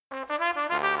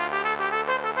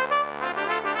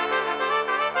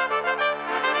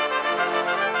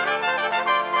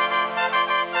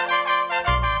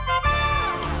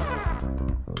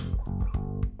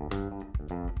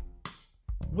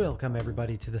Welcome,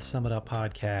 everybody, to the Sum It Up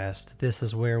podcast. This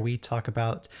is where we talk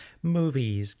about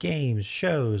movies, games,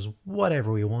 shows,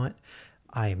 whatever we want.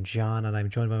 I am John, and I'm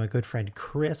joined by my good friend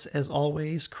Chris, as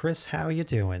always. Chris, how are you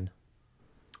doing?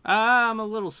 I'm a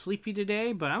little sleepy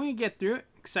today, but I'm going to get through it.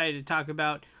 Excited to talk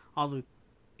about all the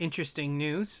interesting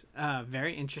news.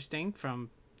 Very interesting from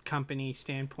company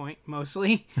standpoint,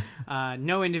 mostly.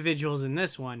 No individuals in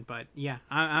this one, but yeah,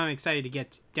 I'm excited to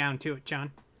get down to it,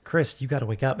 John. Chris, you got to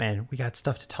wake up, man. We got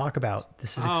stuff to talk about.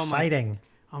 This is exciting.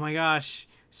 Oh my gosh.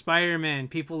 Spider-Man,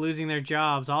 people losing their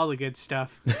jobs, all the good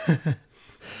stuff.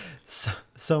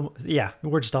 So yeah,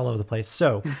 we're just all over the place.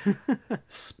 So,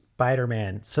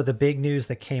 Spider-Man. So the big news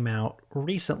that came out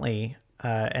recently,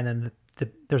 and then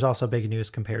there's also big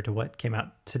news compared to what came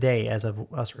out today as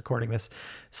of us recording this.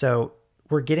 So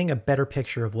we're getting a better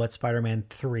picture of what Spider-Man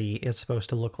 3 is supposed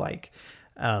to look like.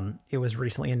 It was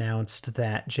recently announced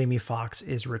that Jamie Foxx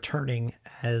is returning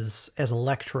as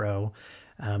Electro,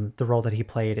 the role that he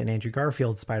played in Andrew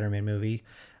Garfield's Spider-Man movie.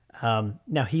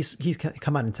 Now he's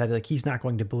come out and said like he's not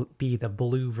going to be the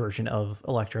blue version of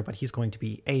Electro, but he's going to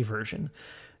be a version.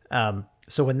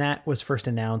 So when that was first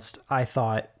announced, I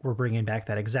thought we're bringing back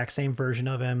that exact same version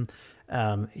of him.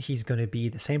 He's going to be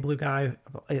the same blue guy,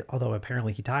 although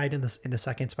apparently he died in the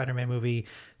second Spider-Man movie,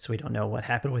 so we don't know what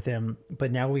happened with him.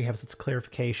 But now we have this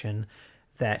clarification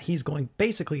that he's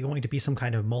basically going to be some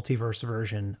kind of multiverse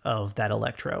version of that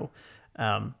Electro.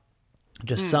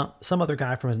 Some other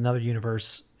guy from another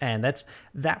universe, and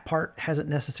that part hasn't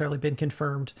necessarily been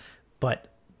confirmed, but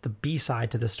the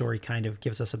B-side to the story kind of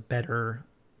gives us a better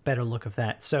look of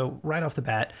that. So right off the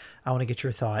bat, I want to get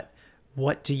your thought.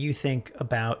 What do you think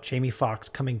about Jamie Foxx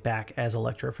coming back as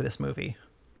Electro for this movie?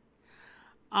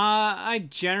 I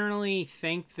generally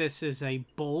think this is a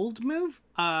bold move,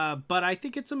 but I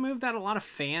think it's a move that a lot of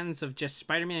fans of just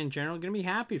Spider-Man in general are going to be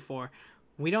happy for.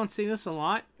 We don't see this a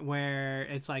lot where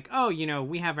it's like, oh,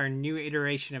 we have our new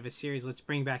iteration of a series. Let's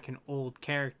bring back an old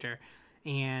character.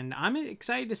 And I'm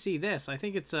excited to see this. I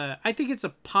think it's a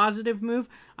positive move.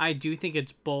 I do think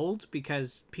it's bold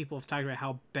because people have talked about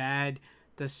how bad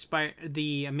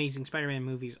the Amazing Spider-Man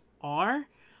movies are.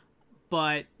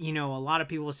 But, a lot of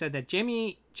people have said that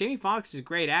Jamie Foxx is a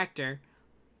great actor,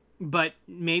 but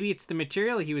maybe it's the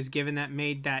material he was given that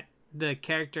made the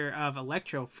character of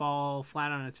Electro fall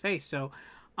flat on its face. So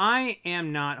I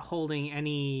am not holding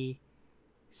any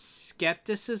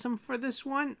skepticism for this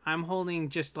one. I'm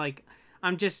holding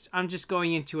I'm just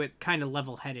going into it kind of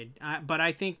level-headed. But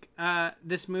I think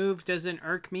this move doesn't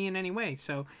irk me in any way.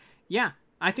 So yeah,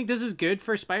 I think this is good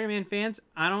for Spider-Man fans.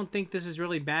 I don't think this is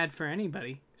really bad for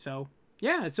anybody. So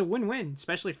yeah, it's a win-win,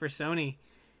 especially for Sony.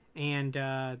 And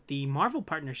the Marvel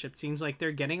partnership seems like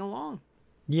they're getting along.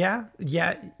 Yeah.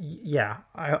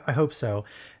 I hope so.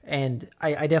 And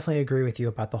I definitely agree with you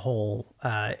about the whole,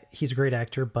 he's a great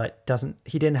actor, but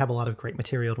he didn't have a lot of great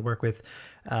material to work with,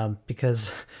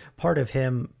 because part of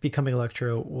him becoming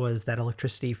Electro was that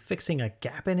electricity fixing a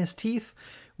gap in his teeth,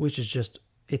 which is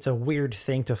it's a weird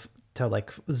thing to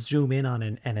like zoom in on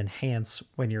and enhance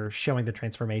when you're showing the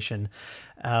transformation.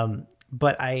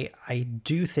 But I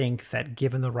do think that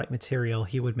given the right material,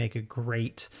 he would make a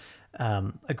great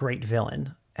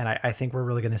villain. And I think we're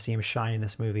really going to see him shine in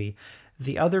this movie.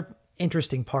 The other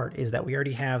interesting part is that we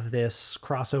already have this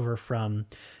crossover from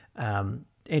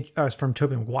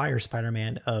Tobey Maguire's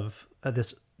Spider-Man of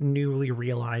this newly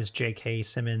realized J.K.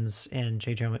 Simmons and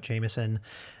J. Jonah Jameson,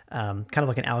 kind of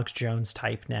like an Alex Jones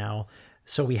type now.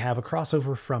 So we have a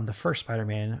crossover from the first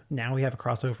Spider-Man. Now we have a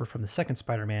crossover from the second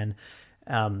Spider-Man.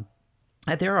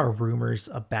 There are rumors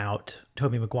about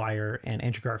Tobey Maguire and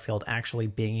Andrew Garfield actually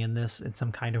being in this in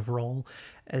some kind of role.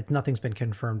 Nothing's been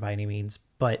confirmed by any means.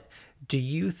 But do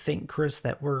you think, Chris,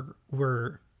 that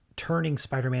we're turning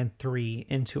Spider-Man 3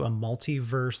 into a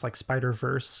multiverse, like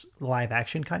Spider-Verse live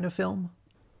action kind of film?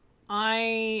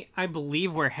 I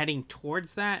believe we're heading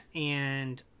towards that,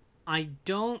 and I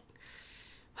don't...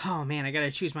 Oh man, I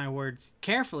gotta choose my words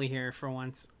carefully here for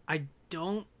once. I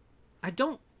don't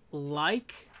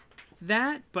like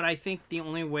that, but I think the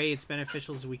only way it's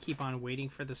beneficial is we keep on waiting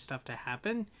for this stuff to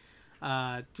happen.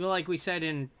 Like we said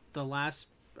in the last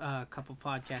couple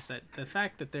podcasts, that the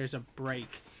fact that there's a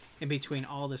break in between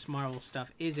all this Marvel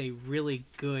stuff is a really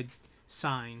good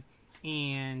sign.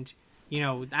 And,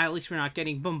 at least we're not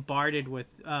getting bombarded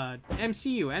with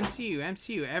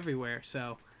MCU everywhere.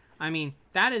 So, I mean,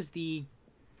 that is the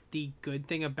good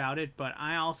thing about it. But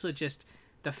I also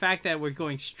the fact that we're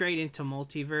going straight into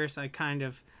multiverse,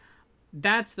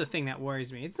 that's the thing that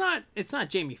worries me. It's not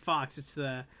Jamie Foxx. It's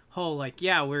the whole,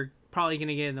 we're probably going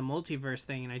to get in the multiverse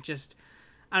thing. And I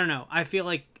don't know. I feel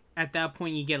like at that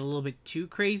point you get a little bit too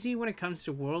crazy when it comes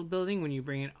to world building when you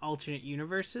bring in alternate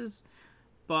universes.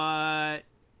 But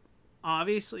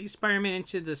obviously Spider-Man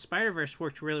Into the Spider-Verse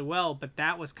worked really well, but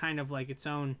that was kind of like its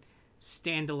own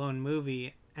standalone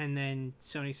movie. And then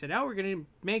Sony said, oh, we're going to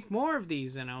make more of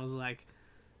these. And I was like,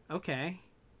 okay,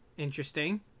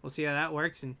 interesting. We'll see how that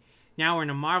works. And now we're in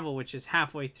a Marvel, which is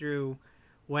halfway through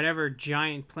whatever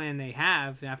giant plan they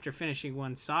have. After finishing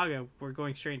one saga, we're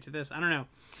going straight into this. I don't know.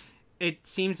 It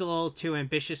seems a little too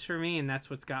ambitious for me, and that's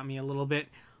what's got me a little bit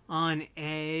on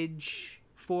edge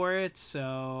for it.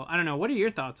 So I don't know. What are your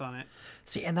thoughts on it?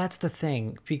 See, and that's the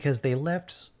thing, because they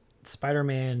left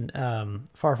Spider-Man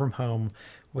Far From Home,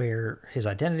 where his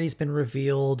identity's been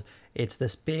revealed. It's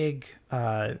this big,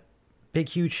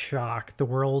 huge shock. The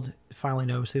world finally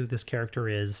knows who this character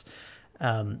is.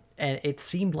 And it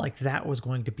seemed like that was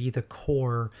going to be the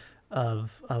core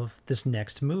of this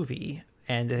next movie.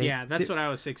 And yeah, that's what I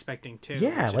was expecting too.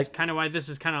 Yeah, like kind of why this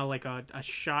is kind of like a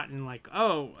shot in like,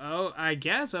 oh, I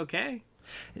guess okay.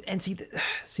 And see,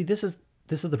 this is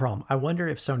the problem. I wonder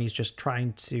if Sony's just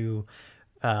trying to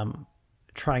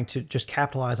just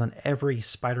capitalize on every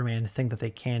Spider-Man thing that they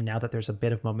can now that there's a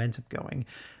bit of momentum going.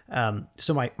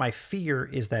 So my fear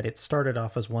is that it started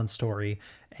off as one story,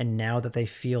 and now that they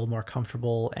feel more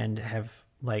comfortable and have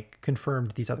like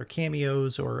confirmed these other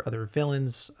cameos or other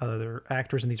villains, other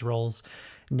actors in these roles,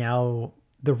 now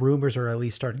the rumors are at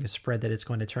least starting to spread that it's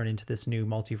going to turn into this new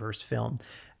multiverse film.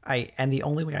 And the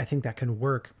only way I think that can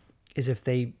work is if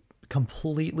they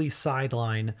completely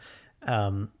sideline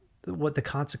what the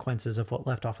consequences of what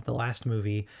left off at the last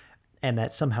movie, and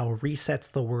that somehow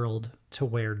resets the world to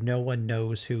where no one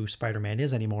knows who Spider-Man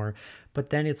is anymore. But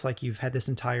then it's like you've had this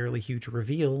entirely huge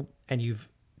reveal, and you've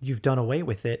done away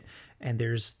with it, and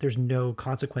there's no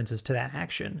consequences to that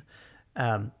action.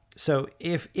 So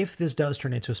if this does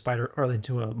turn into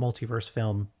into a multiverse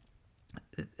film,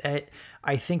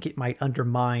 I think it might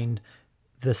undermine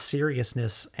the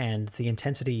seriousness and the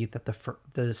intensity that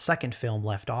the second film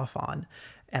left off on.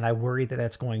 And I worry that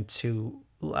that's going to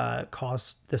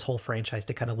cause this whole franchise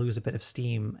to kind of lose a bit of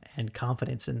steam and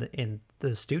confidence in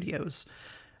the studios.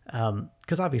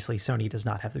 Because obviously Sony does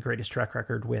not have the greatest track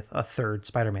record with a third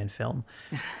Spider-Man film.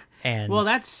 And well,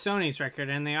 that's Sony's record,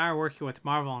 and they are working with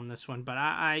Marvel on this one. But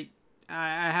I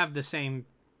have the same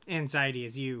anxiety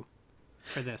as you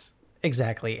for this.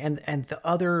 Exactly. And the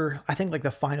other, I think, like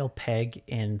the final peg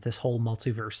in this whole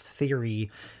multiverse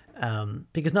theory,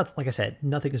 because nothing, like I said,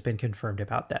 nothing has been confirmed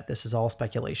about that. This is all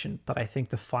speculation. But I think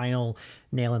the final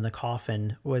nail in the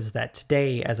coffin was that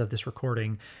today, as of this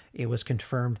recording, it was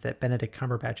confirmed that Benedict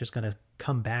Cumberbatch is going to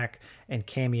come back and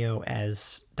cameo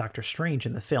as Doctor Strange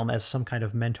in the film as some kind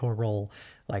of mentor role,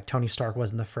 like Tony Stark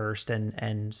was in the first,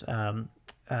 and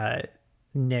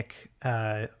Nick,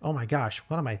 oh my gosh,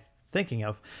 what am I thinking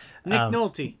of? Nick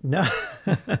Nolte. No.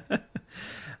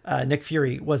 Nick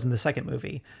Fury was in the second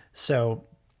movie. So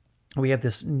we have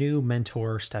this new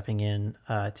mentor stepping in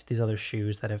to these other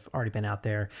shoes that have already been out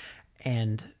there.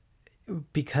 And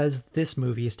because this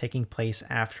movie is taking place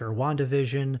after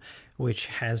WandaVision, which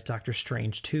has Doctor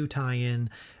Strange 2 tie-in,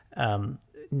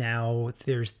 now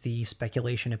there's the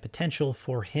speculation and potential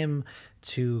for him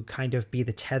to kind of be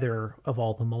the tether of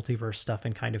all the multiverse stuff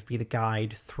and kind of be the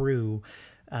guide through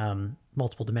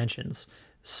multiple dimensions.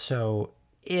 So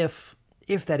if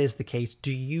that is the case,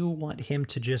 do you want him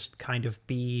to just kind of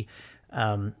be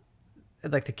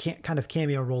like the kind of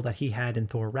cameo role that he had in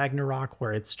Thor Ragnarok,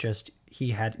 where it's just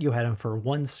you had him for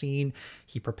one scene,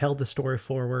 he propelled the story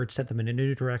forward, sent them in a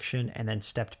new direction, and then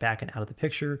stepped back and out of the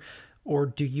picture? Or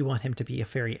do you want him to be a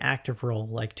very active role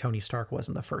like Tony Stark was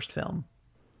in the first film?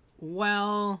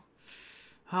 Well,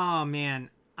 oh man,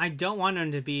 I don't want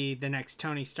him to be the next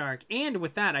Tony Stark. And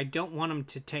with that, I don't want him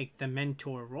to take the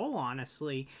mentor role,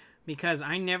 honestly, because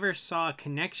I never saw a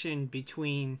connection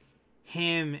between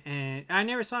him and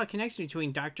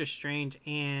Doctor Strange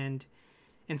and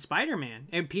Spider-Man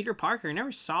and Peter Parker. I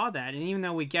never saw that. And even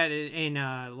though we get it in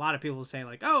a lot of people say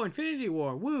like, oh, Infinity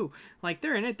War, woo, like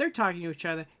they're in it, they're talking to each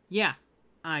other. Yeah,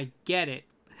 I get it.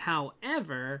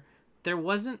 However, there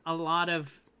wasn't a lot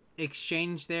of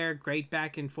exchange there, great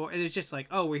back and forth. It was just like,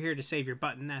 oh, we're here to save your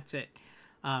butt, and that's it.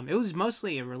 It was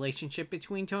mostly a relationship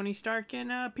between Tony Stark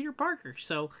and Peter Parker.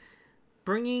 So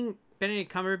bringing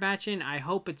Benedict Cumberbatch in, I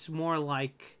hope it's more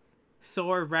like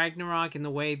Thor Ragnarok in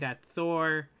the way that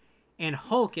Thor and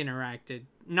Hulk interacted,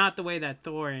 not the way that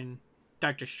Thor and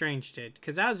Doctor Strange did,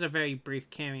 because that was a very brief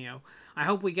cameo. I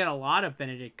hope we get a lot of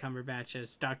Benedict Cumberbatch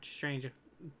as Doctor Strange,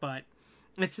 but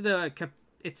it's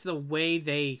the way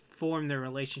they form their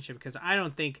relationship, because I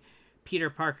don't think Peter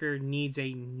Parker needs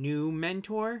a new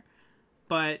mentor,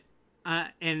 but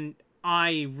and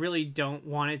I really don't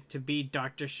want it to be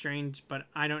Doctor Strange, but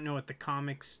I don't know what the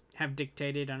comics have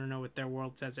dictated. I don't know what their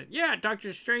world says it. Yeah,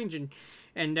 Doctor Strange and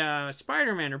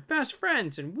Spider-Man are best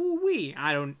friends and woo wee.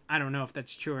 I don't know if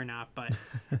that's true or not, but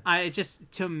I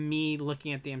just, to me,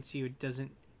 looking at the MCU, it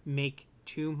doesn't make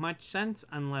too much sense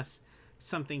unless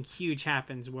something huge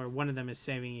happens where one of them is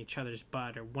saving each other's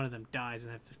butt or one of them dies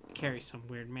and has to carry some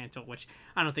weird mantle, which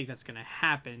I don't think that's gonna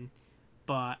happen.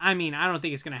 But I mean, I don't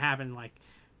think it's gonna happen like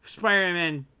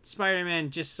Spider-Man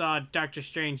just saw Doctor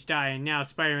Strange die, and now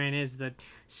Spider-Man is the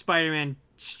Spider-Man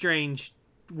Strange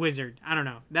wizard. I don't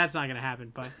know. That's not gonna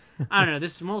happen, but I don't know.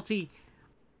 This multiverse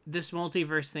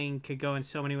thing could go in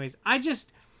so many ways.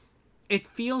 It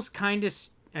feels kind of.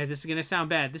 This is gonna sound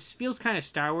bad. This feels kind of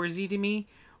Star Wars-y to me,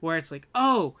 where it's like,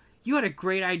 oh, you had a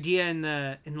great idea in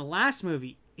the last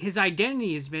movie. His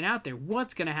identity has been out there.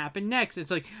 What's gonna happen next? It's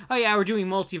like, oh yeah, we're doing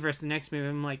multiverse the next movie.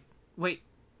 I'm like, wait,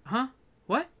 huh?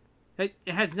 What? It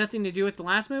has nothing to do with the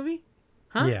last movie?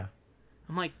 Huh? Yeah.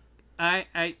 I'm like,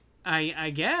 I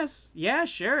guess. Yeah,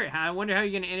 sure. I wonder how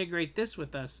you're going to integrate this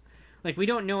with us. Like, we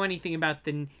don't know anything about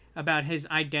his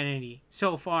identity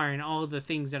so far and all the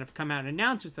things that have come out.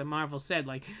 Announcements that Marvel said,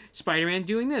 like, Spider-Man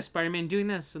doing this, Spider-Man doing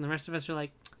this. And the rest of us are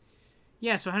like,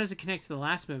 yeah, so how does it connect to the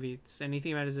last movie? It's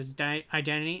anything about his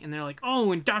identity? And they're like,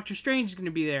 oh, and Doctor Strange is going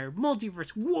to be there. Multiverse.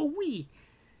 Whoa-wee.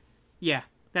 Yeah.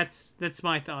 That's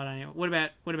my thought on it. What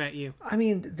about you? I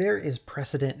mean, there is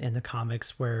precedent in the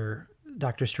comics where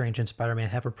Doctor Strange and Spider-Man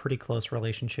have a pretty close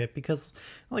relationship because,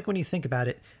 like, when you think about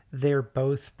it, they're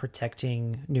both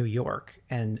protecting New York,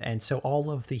 and so all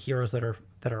of the heroes that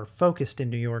are focused in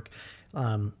New York,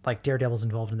 like Daredevil's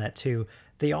involved in that too.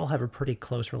 They all have a pretty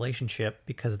close relationship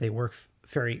because they work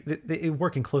they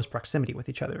work in close proximity with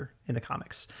each other in the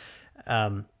comics.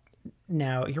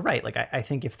 Now you're right. Like I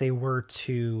think if they were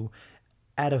to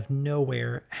out of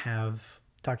nowhere have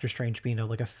Doctor Strange being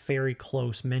like a very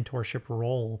close mentorship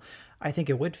role, I think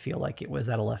it would feel like it was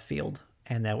out of left field,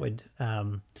 and that would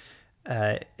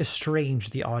estrange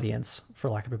the audience, for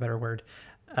lack of a better word.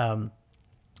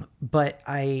 But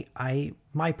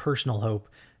my personal hope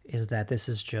is that this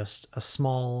is just a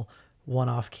small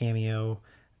one-off cameo.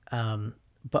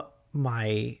 But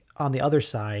on the other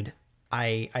side,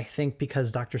 I think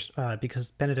because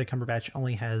Benedict Cumberbatch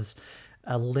only has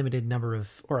a limited number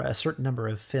of, or a certain number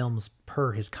of films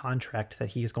per his contract that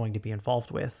he's going to be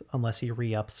involved with, unless he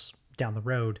re-ups down the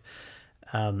road.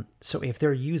 So if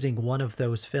they're using one of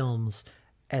those films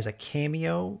as a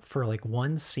cameo for like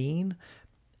one scene,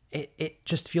 it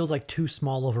just feels like too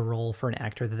small of a role for an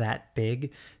actor that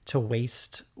big to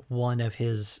waste one of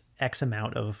his X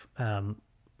amount of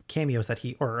cameos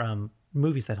or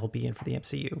movies that he'll be in for the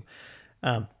MCU.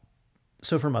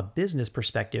 So from a business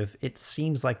perspective, it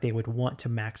seems like they would want to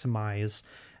maximize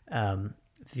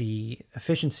the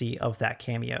efficiency of that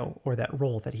cameo or that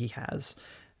role that he has,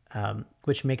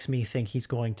 which makes me think he's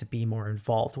going to be more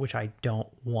involved, which I don't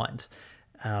want.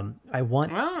 I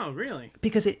want... Oh, really?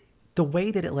 Because the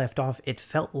way that it left off, it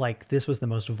felt like this was the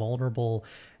most vulnerable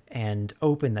and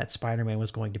open that Spider-Man was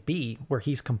going to be, where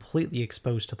he's completely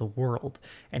exposed to the world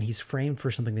and he's framed for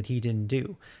something that he didn't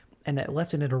do. And that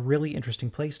left it in a really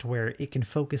interesting place to where it can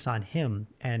focus on him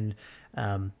and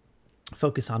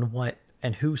focus on what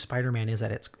and who Spider-Man is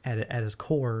at his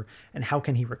core, and how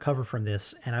can he recover from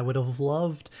this. And I would have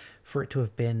loved for it to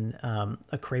have been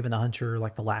a Kraven the Hunter,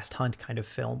 like the Last Hunt kind of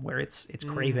film, where it's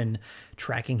Kraven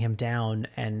tracking him down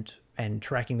and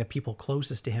tracking the people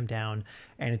closest to him down,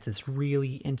 and it's this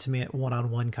really intimate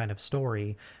one-on-one kind of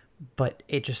story. But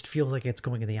it just feels like it's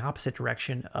going in the opposite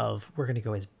direction of, we're going to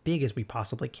go as big as we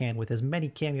possibly can with as many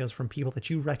cameos from people that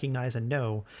you recognize and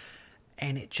know.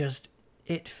 And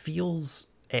it feels,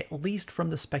 at least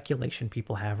from the speculation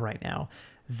people have right now,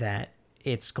 that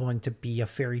it's going to be a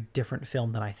very different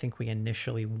film than I think we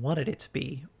initially wanted it to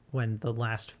be when the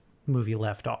last movie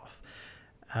left off.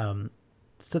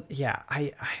 So yeah,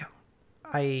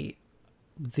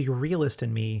 the realist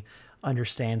in me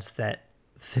understands that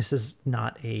this is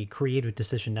not a creative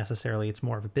decision necessarily. It's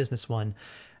more of a business one.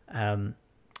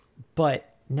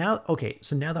 But now, okay,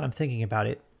 so now that I'm thinking about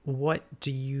it, what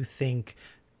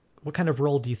kind of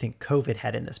role do you think COVID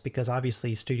had in this? Because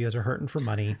obviously studios are hurting for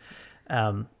money,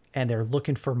 and they're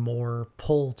looking for more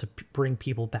pull to bring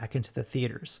people back into the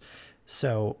theaters.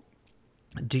 So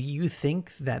do you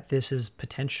think that this is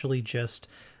potentially just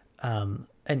an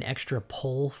extra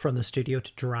pull from the studio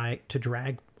to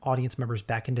drag audience members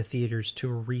back into theaters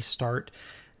to restart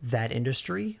that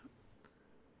industry?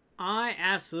 I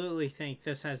absolutely think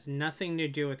this has nothing to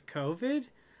do with COVID.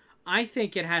 I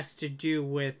think it has to do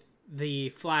with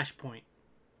the Flashpoint.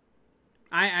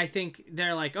 I think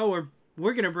they're like, oh,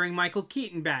 we're going to bring Michael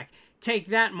Keaton back. take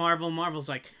that, Marvel. Marvel's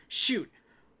like, shoot,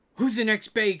 who's the next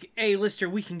big A-lister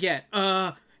we can get?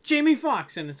 Jamie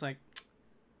Foxx. And it's like,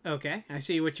 okay, I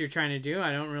see what you're trying to do.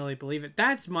 I don't really believe it.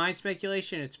 That's my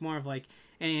speculation. It's more of like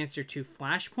an answer to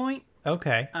Flashpoint.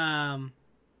 Okay.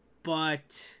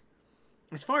 But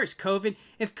as far as COVID,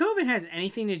 if COVID has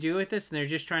anything to do with this and they're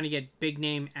just trying to get big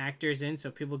name actors in so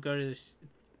people go to the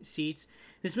seats,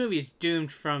 this movie is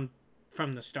doomed from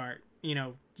the start. You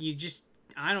know,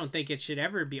 I don't think it should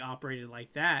ever be operated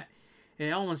like that.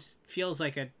 It almost feels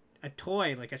like a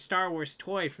toy, like a Star Wars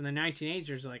toy from the 1980s.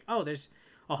 There's like, oh, there's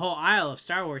a whole aisle of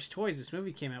Star Wars toys. This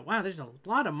movie came out. Wow, there's a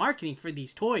lot of marketing for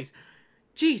these toys.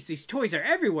 Jeez, these toys are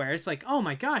everywhere. It's like, oh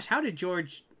my gosh, how did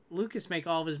George Lucas make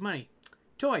all of his money?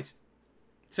 Toys.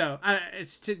 So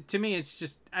it's to me, it's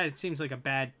just it seems like a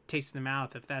bad taste in the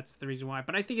mouth if that's the reason why.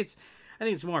 But I think it's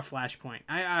more Flashpoint.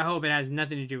 I hope it has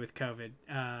nothing to do with COVID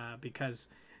because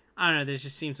I don't know. This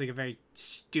just seems like a very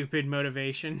stupid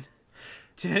motivation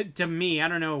to me. I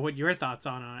don't know what your thoughts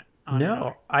on it.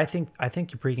 No, I think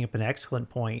you're bringing up an excellent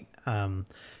point.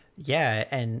 Yeah,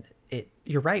 and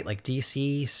you're right. Like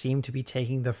DC seemed to be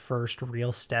taking the first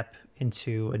real step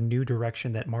into a new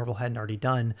direction that Marvel hadn't already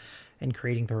done, and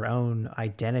creating their own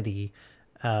identity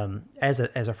as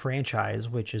a franchise,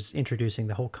 which is introducing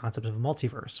the whole concept of a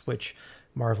multiverse, which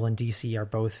Marvel and DC are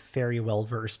both very well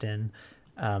versed in.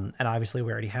 And obviously,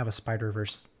 we already have a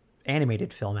Spider-Verse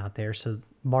animated film out there, so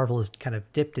Marvel has kind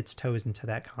of dipped its toes into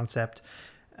that concept.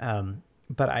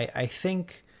 But I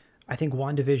think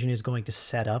WandaVision is going to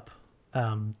set up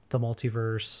the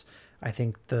multiverse. I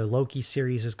think the Loki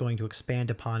series is going to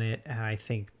expand upon it, and I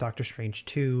think Doctor Strange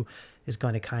 2 is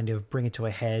going to kind of bring it to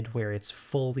a head where it's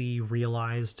fully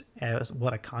realized as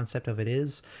what a concept of it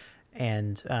is.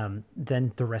 And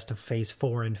then the rest of Phase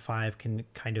 4 and 5 can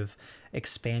kind of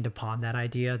expand upon that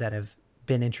idea that have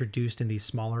been introduced in these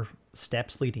smaller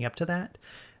steps leading up to that.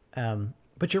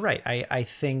 But you're right. I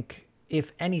think,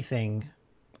 if anything,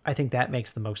 I think that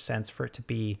makes the most sense for it to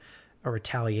be a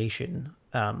retaliation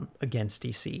against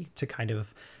DC, to kind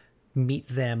of meet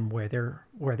them where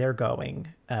they're going,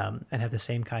 and have the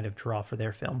same kind of draw for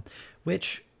their film,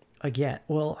 which again,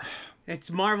 well,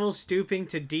 it's Marvel stooping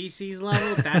to DC's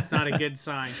level. That's not a good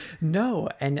sign. No,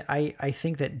 and I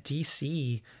think that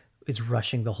DC is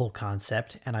rushing the whole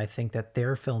concept, and I think that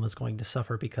their film is going to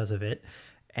suffer because of it.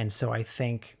 And so I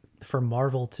think for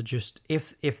Marvel to just,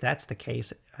 if that's the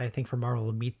case, I think for Marvel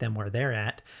to meet them where they're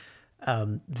at,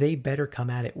 they better come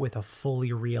at it with a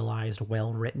fully realized,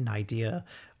 well-written idea,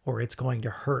 or it's going to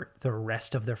hurt the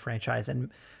rest of their franchise.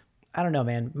 And I don't know,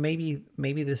 man, maybe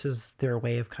this is their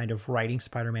way of kind of writing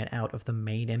Spider-Man out of the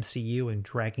main MCU and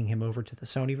dragging him over to the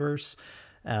Sonyverse,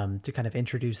 to kind of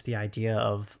introduce the idea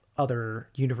of other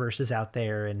universes out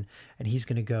there, and he's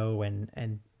going to go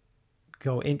and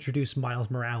go introduce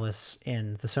Miles Morales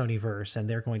in the Sonyverse, and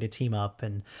they're going to team up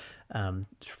and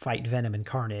fight Venom and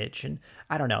Carnage. And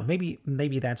I don't know,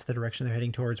 maybe that's the direction they're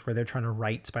heading towards, where they're trying to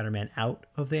write Spider-Man out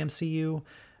of the MCU,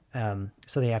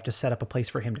 so they have to set up a place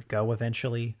for him to go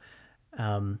eventually.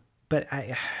 But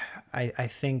I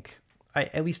think,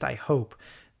 at least I hope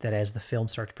that as the film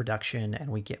starts production and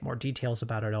we get more details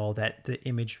about it all, that the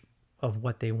image of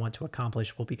what they want to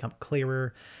accomplish will become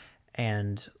clearer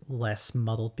and less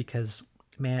muddled. Because,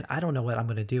 man, I don't know what I'm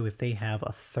going to do if they have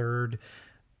a third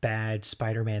bad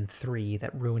Spider-Man 3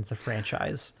 that ruins the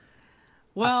franchise.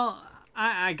 Well,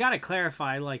 I gotta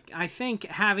clarify, like, I think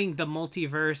having the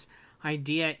multiverse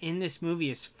idea in this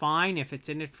movie is fine if it's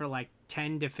in it for like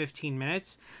 10 to 15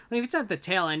 minutes. Like, if it's at the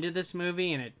tail end of this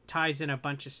movie and it ties in a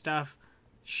bunch of stuff,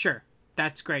 sure,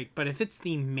 that's great. But if it's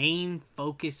the main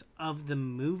focus of the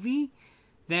movie,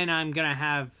 then I'm gonna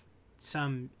have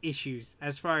some issues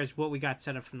as far as what we got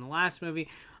set up from the last movie.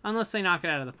 Unless they knock it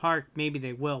out of the park, maybe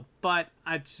they will. But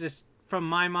it's just, from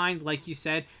my mind, like you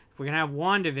said, we're gonna have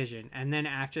WandaVision, and then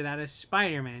after that is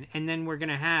Spider-Man, and then we're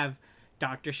gonna have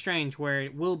Doctor Strange, where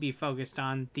it will be focused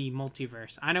on the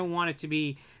multiverse. I don't want it to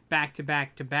be back to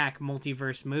back to back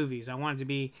multiverse movies. I want it to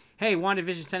be, hey,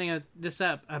 WandaVision setting this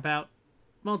up about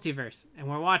multiverse, and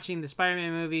we're watching the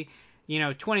Spider-Man movie,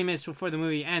 20 minutes before the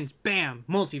movie ends, bam,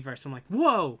 multiverse. I'm like,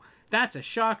 whoa, that's a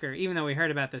shocker, even though we heard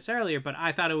about this earlier, but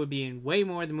I thought it would be in way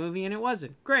more of the movie, and it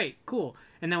wasn't. Great, cool.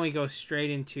 And then we go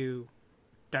straight into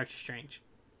Doctor Strange.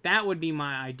 That would be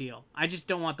my ideal. I just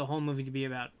don't want the whole movie to be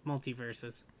about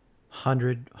multiverses.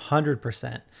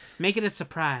 100%. Make it a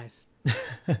surprise.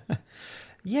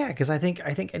 Yeah, because I think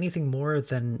anything more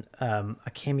than a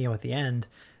cameo at the end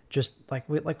just like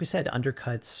we said,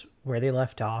 undercuts where they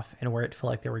left off and where it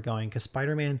felt like they were going. Because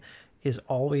Spider-Man has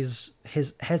always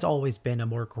been a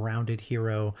more grounded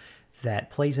hero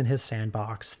that plays in his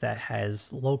sandbox, that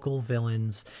has local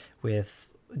villains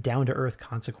with down to earth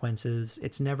consequences.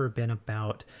 It's never been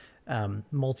about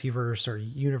multiverse or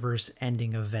universe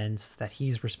ending events that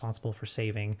he's responsible for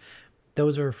saving.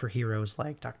 Those are for heroes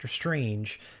like Doctor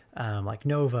Strange, like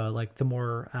Nova, like the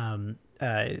more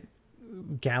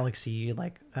galaxy,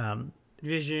 like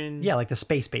Vision. yeah, like the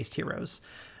space-based heroes.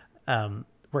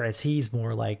 Whereas he's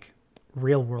more like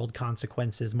real world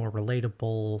consequences, more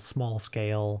relatable, small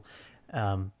scale,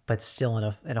 but still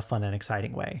in a fun and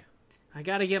exciting way. I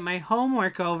gotta get my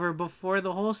homework over before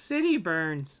the whole city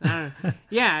burns.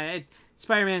 Yeah,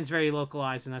 Spider-Man's very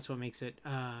localized, and that's what makes it.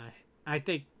 I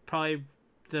think probably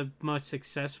the most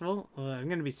successful. I'm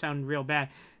gonna be sounding real bad.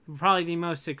 Probably the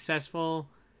most successful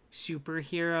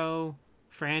superhero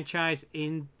franchise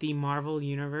in the Marvel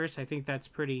universe. I think that's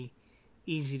pretty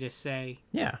easy to say.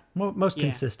 Yeah, most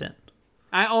consistent.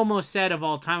 I almost said of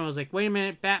all time. I was like, wait a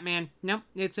minute, Batman. Nope,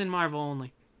 it's in Marvel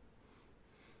only.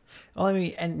 Well, I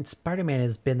mean, and Spider-Man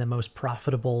has been the most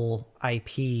profitable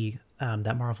IP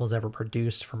that Marvel has ever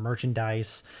produced for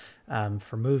merchandise,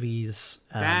 for movies.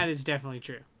 That is definitely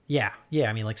true. Yeah.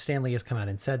 I mean, like Stan Lee has come out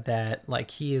and said that.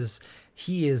 Like he is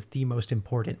the most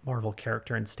important Marvel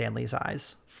character in Stan Lee's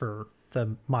eyes for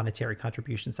the monetary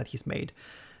contributions that he's made,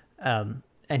 and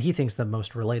he thinks the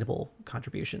most relatable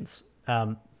contributions.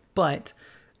 But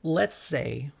let's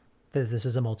say that this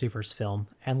is a multiverse film,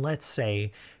 and let's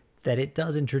say that it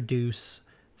does introduce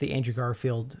the Andrew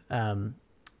Garfield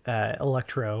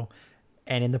Electro,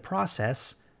 and in the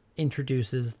process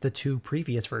introduces the two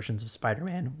previous versions of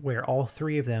Spider-Man, where all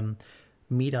three of them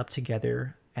meet up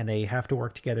together and they have to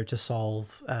work together to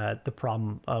solve the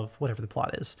problem of whatever the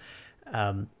plot is.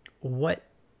 What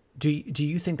do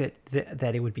you think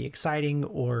that it would be exciting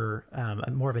or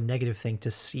more of a negative thing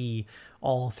to see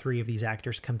all three of these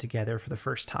actors come together for the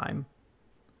first time?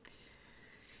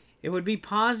 It would be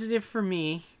positive for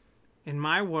me in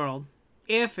my world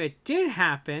if it did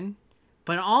happen,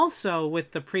 but also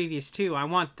with the previous two. I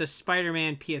want the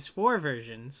Spider-Man PS4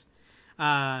 versions,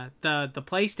 the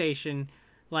PlayStation,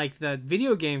 like the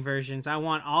video game versions. I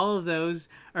want all of those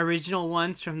original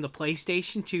ones from the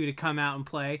PlayStation 2 to come out and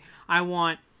play. I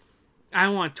want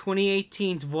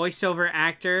 2018's voiceover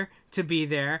actor to be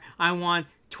there. I want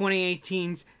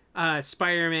 2018's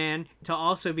Spider-Man to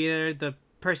also be there, the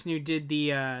person who did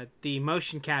the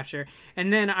motion capture.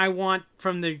 And then I want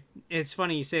it's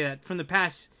funny you say that, from the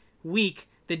past week,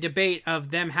 the debate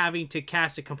of them having to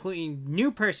cast a completely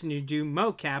new person to do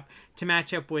mocap to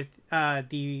match up with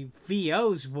the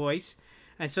VO's voice.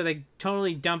 And so they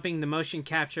totally dumping the motion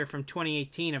capture from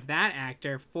 2018 of that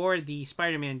actor for the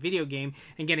Spider-Man video game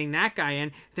and getting that guy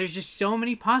in. There's just so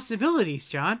many possibilities,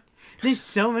 John. There's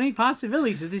so many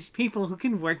possibilities of these people who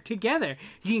can work together.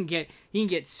 You can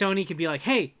get Sony could be like,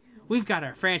 hey, we've got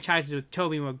our franchises with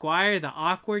Tobey Maguire, the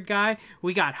awkward guy.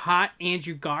 We got hot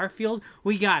Andrew Garfield.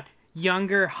 We got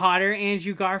younger, hotter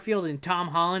Andrew Garfield and Tom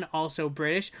Holland, also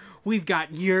British. We've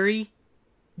got Yuri,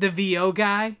 the VO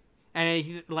guy.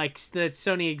 And like the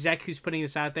Sony exec who's putting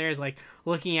this out there is like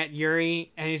looking at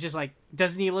Yuri and he's just like,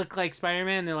 doesn't he look like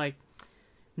Spider-Man? And they're like,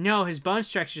 no, his bone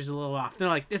structure's a little off. They're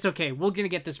like, it's okay. We're going to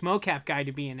get this mocap guy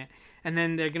to be in it. And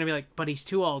then they're going to be like, but he's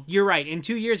too old. You're right. In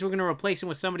 2 years, we're going to replace him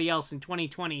with somebody else in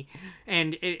 2020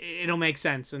 and it'll make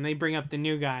sense. And they bring up the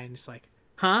new guy and it's like,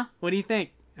 huh? What do you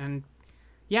think? And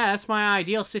yeah, that's my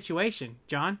ideal situation,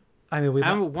 John. I mean,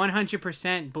 I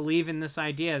 100% believe in this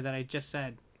idea that I just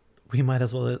said. We might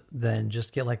as well then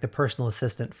just get like the personal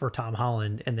assistant for Tom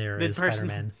Holland in there as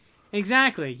Spider-Man.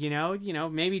 Exactly. You know,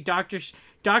 maybe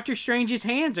Doctor Strange's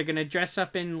hands are gonna dress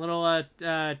up in little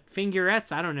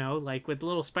fingerettes. I don't know, like with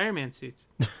little Spider-Man suits.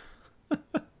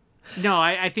 No,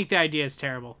 I think the idea is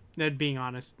terrible. Being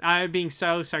honest, I'm being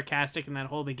so sarcastic in that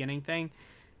whole beginning thing.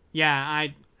 Yeah,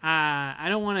 I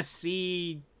don't want to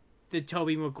see the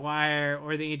Tobey Maguire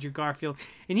or the Andrew Garfield,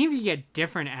 and even if you get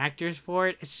different actors for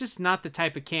it, it's just not the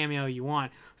type of cameo you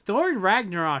want. Thor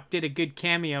Ragnarok did a good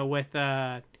cameo with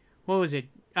what was it,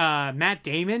 Matt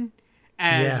Damon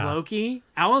as Loki.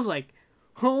 I was like,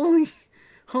 holy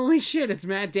shit, it's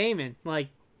Matt Damon. Like,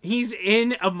 he's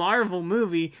in a Marvel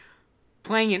movie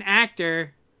playing an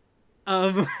actor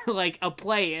of like a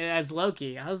play as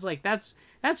Loki. I was like, that's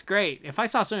great. If I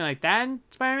saw something like that in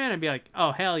Spider-Man, I'd be like,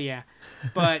 oh hell yeah.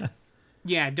 But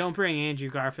yeah, don't bring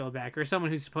Andrew Garfield back or someone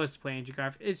who's supposed to play Andrew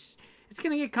Garfield. It's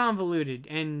gonna get convoluted,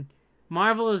 and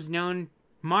Marvel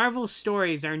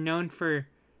stories are known for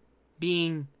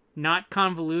being not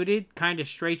convoluted, kind of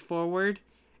straightforward,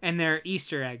 and they're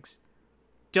Easter eggs.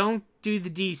 don't do the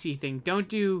DC thing. Don't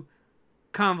do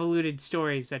convoluted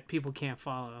stories that people can't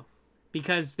follow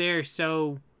because they're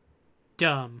so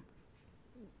dumb.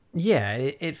 Yeah,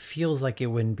 it feels like it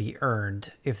wouldn't be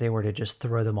earned if they were to just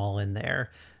throw them all in there.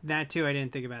 That too, I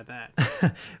didn't think about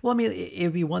that. Well, I mean, it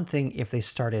would be one thing if they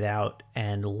started out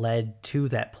and led to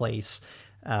that place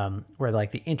where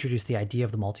like they introduced the idea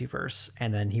of the multiverse,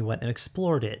 and then he went and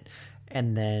explored it,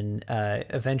 and then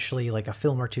eventually, like a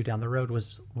film or two down the road,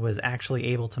 was actually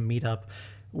able to meet up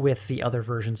with the other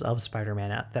versions of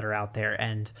Spider-Man that are out there,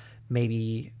 and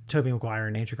maybe Tobey Maguire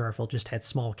and Andrew Garfield just had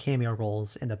small cameo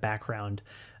roles in the background,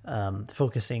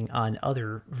 focusing on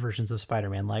other versions of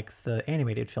Spider-Man, like the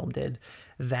animated film did.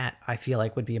 That I feel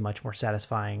like would be a much more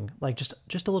satisfying, like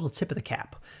just a little tip of the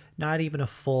cap, not even a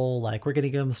full like we're gonna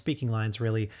give them speaking lines.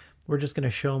 Really, we're just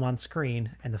gonna show them on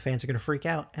screen, and the fans are gonna freak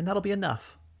out, and that'll be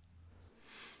enough.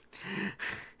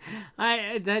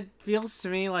 That feels to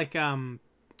me like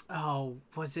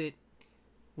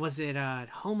was it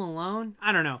Home Alone?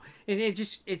 I don't know.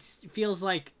 It feels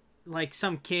like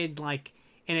some kid like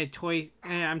in a toy.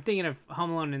 I'm thinking of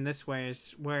Home Alone in this way,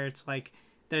 is where it's like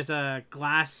there's a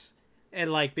glass and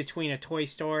like between a toy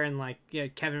store and like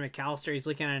Kevin McAllister, he's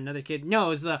looking at another kid.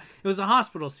 No, it was a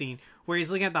hospital scene where he's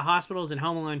looking at the hospitals in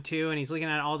Home Alone 2, and he's looking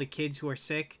at all the kids who are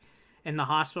sick in the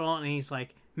hospital, and he's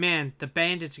like, man, the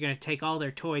bandits are going to take all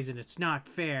their toys, and it's not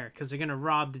fair because they're going to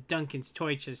rob the Duncan's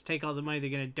toy chest, take all the money they're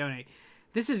going to donate.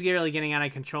 This is really getting out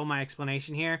of control, my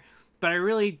explanation here, but I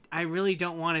really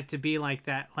don't want it to be like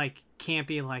that, like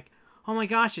campy, like, oh my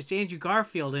gosh, it's Andrew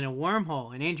Garfield in a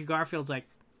wormhole, and Andrew Garfield's like,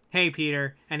 hey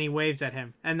Peter, and he waves at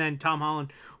him, and then Tom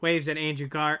Holland waves at Andrew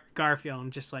Garfield. I'm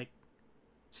just like,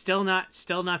 still not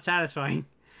satisfying.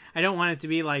 I don't want it to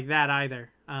be like that either.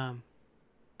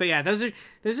 But yeah, those are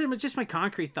just my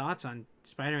concrete thoughts on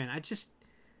Spider-Man. I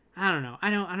don't know. I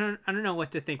don't know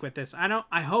what to think with this.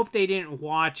 I hope they didn't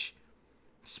watch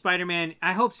Spider-Man.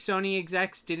 I hope Sony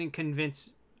execs didn't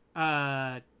convince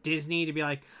Disney to be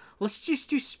like, let's just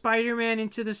do Spider-Man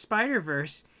Into the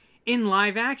Spider-Verse in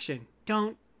live action.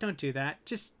 Don't do that.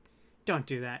 Just don't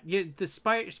do that. The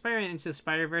Spider-Man Into the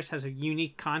Spider-Verse has a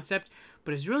unique concept,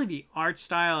 but it's really the art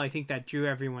style, I think, that drew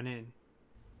everyone in.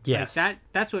 Yes. Like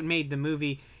that's what made the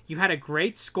movie. You had a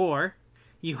great score.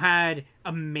 You had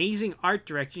amazing art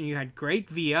direction. You had great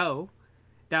VO.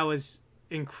 That was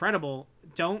incredible.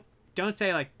 Don't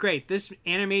say like, great, this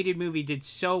animated movie did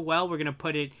so well, we're going to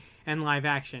put it in live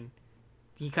action.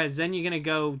 Because then you're going to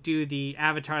go do the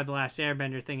Avatar The Last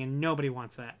Airbender thing, and nobody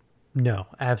wants that. No,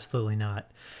 absolutely not.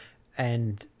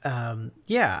 And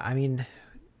yeah, I mean,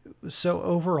 so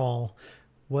overall,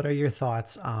 what are your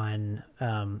thoughts on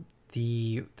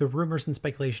the rumors and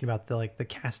speculation about the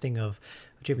casting of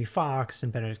Jamie Foxx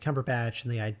and Benedict Cumberbatch,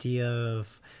 and the idea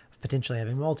of potentially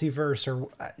having multiverse, or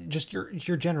just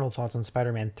your general thoughts on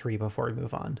Spider-Man 3 before we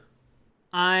move on?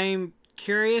 I'm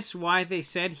curious why they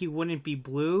said he wouldn't be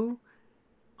blue.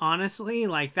 Honestly,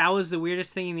 like that was the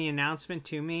weirdest thing in the announcement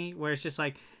to me, where it's just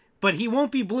like, but he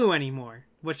won't be blue anymore,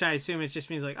 which I assume it just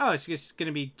means like, oh, it's just going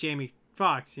to be Jamie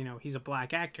Foxx, he's a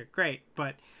black actor. Great.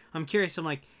 But I'm curious. I'm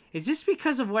like, is this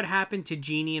because of what happened to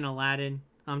Genie in Aladdin?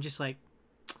 I'm just like,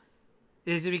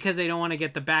 is it because they don't want to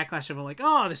get the backlash of like,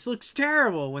 oh, this looks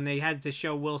terrible, when they had to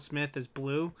show Will Smith as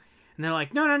blue? And they're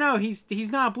like, no,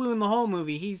 he's not blue in the whole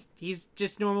movie. He's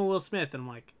just normal Will Smith. And I'm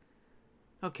like,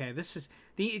 okay, this is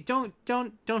the don't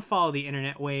follow the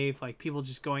internet wave, like people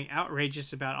just going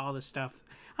outrageous about all this stuff.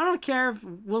 I don't care if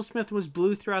Will Smith was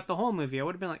blue throughout the whole movie. I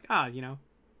would have been like,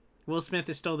 Will Smith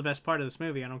is still the best part of this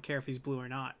movie. I don't care if he's blue or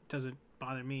not. It doesn't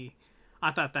bother me.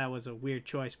 I thought that was a weird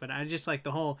choice, but I just like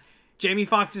the whole Jamie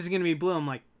Foxx is going to be blue. I'm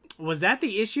like, was that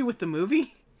the issue with the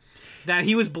movie? That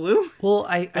he was blue? Well,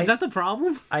 is that the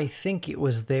problem? I think it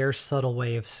was their subtle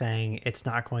way of saying it's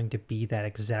not going to be that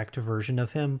exact version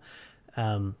of him,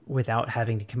 without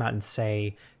having to come out and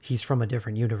say he's from a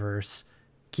different universe.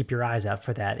 Keep your eyes out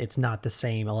for that. It's not the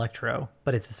same Electro,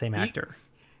 but it's the same actor.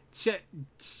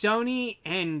 Sony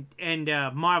and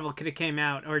Marvel could have came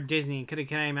out, or Disney could have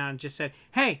came out and just said,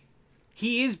 hey,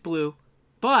 he is blue,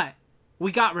 but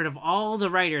we got rid of all the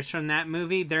writers from that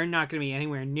movie. They're not going to be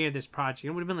anywhere near this project. It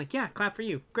would have been like, yeah, clap for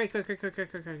you. Great.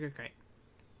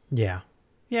 Yeah.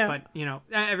 But,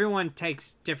 everyone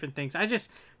takes different things.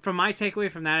 From my takeaway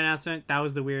from that announcement, that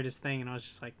was the weirdest thing. And I was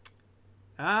just like,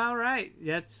 all right,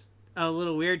 that's a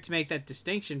little weird to make that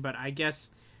distinction. But I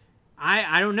guess,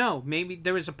 I don't know. Maybe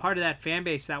there was a part of that fan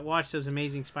base that watched those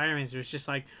Amazing Spider-Mans. It was just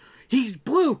like, he's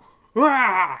blue.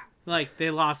 Rah! Like, they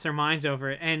lost their minds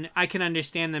over it. And I can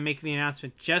understand them making the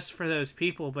announcement just for those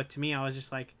people. But to me, I was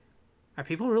just like, are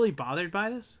people really bothered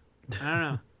by this? I don't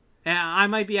know. And I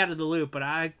might be out of the loop, but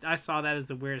I saw that as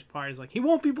the weirdest part. It's like, he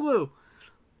won't be blue.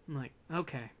 I'm like,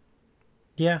 okay.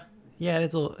 Yeah, yeah,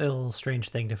 it's a little strange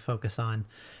thing to focus on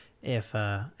if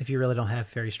you really don't have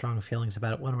very strong feelings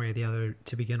about it one way or the other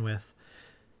to begin with.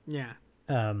 Yeah.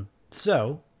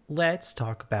 So let's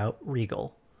talk about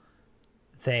Regal.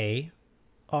 They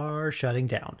are shutting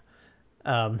down.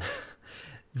 Um,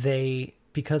 they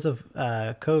because of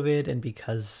COVID and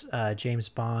because James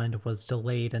Bond was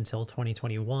delayed until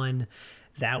 2021.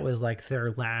 That was like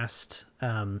their last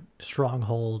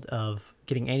stronghold of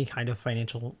getting any kind of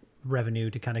financial revenue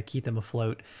to kind of keep them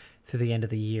afloat through the end of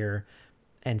the year.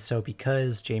 And so,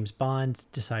 because James Bond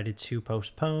decided to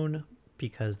postpone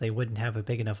because they wouldn't have a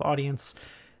big enough audience,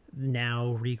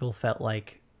 now Regal felt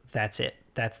like that's it.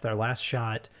 That's their last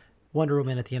shot. Wonder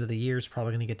Woman at the end of the year is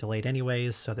probably going to get delayed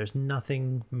anyways, so there's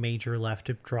nothing major left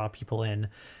to draw people in.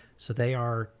 So they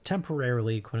are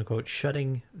temporarily, quote unquote,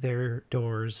 shutting their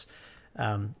doors,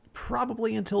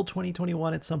 probably until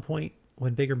 2021 at some point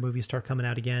when bigger movies start coming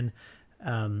out again.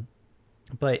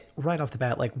 But right off the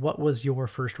bat, like, what was your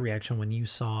first reaction when you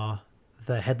saw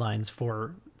the headlines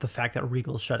for the fact that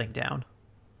Regal's shutting down?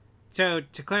 So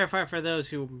to clarify for those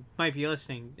who might be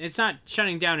listening, it's not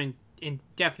shutting down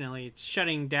indefinitely. It's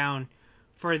shutting down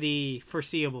for the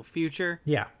foreseeable future.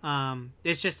 Yeah.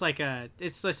 It's just like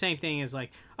it's the same thing as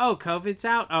like, oh, COVID's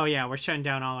out. Oh yeah, we're shutting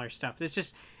down all our stuff.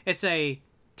 It's a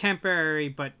temporary,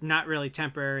 but not really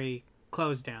temporary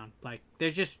close down. Like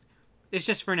it's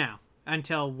just for now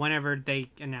until whenever they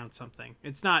announce something.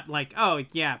 It's not like, oh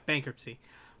yeah, bankruptcy,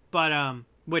 but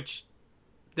which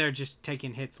they're just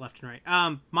taking hits left and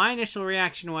right. My initial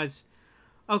reaction was,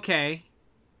 okay,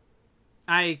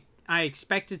 I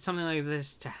expected something like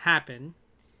this to happen,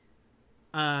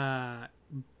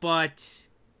 but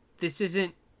this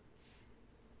isn't.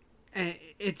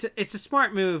 It's a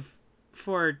smart move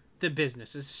for the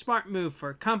business. It's a smart move for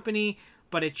a company,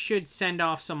 but it should send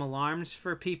off some alarms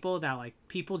for people that like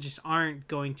people just aren't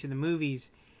going to the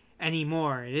movies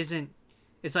anymore. It isn't.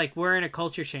 It's like we're in a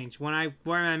culture change. When I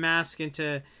wear my mask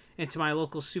into my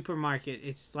local supermarket,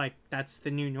 it's like that's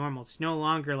the new normal. It's no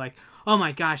longer like, oh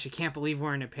my gosh, I can't believe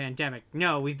we're in a pandemic.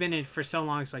 No, we've been in it for so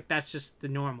long. It's like that's just the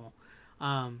normal.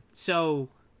 So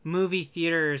movie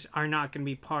theaters are not going to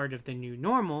be part of the new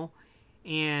normal,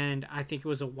 and I think it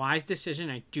was a wise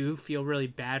decision. I do feel really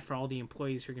bad for all the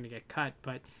employees who are going to get cut,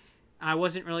 but I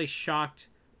wasn't really shocked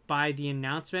by the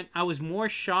announcement. I was more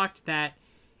shocked that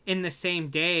in the same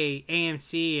day,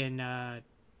 AMC and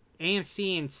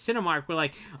Cinemark were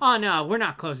like, "Oh no, we're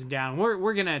not closing down.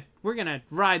 We're gonna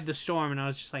ride the storm." And I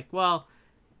was just like, "Well,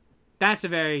 that's a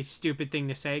very stupid thing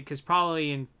to say because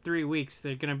probably in 3 weeks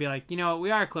they're gonna be like, you know what,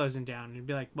 we are closing down." And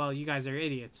be like, "Well, you guys are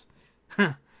idiots."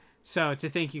 So to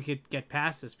think you could get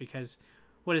past this because,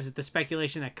 what is it? The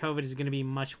speculation that COVID is gonna be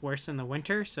much worse in the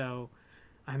winter. So,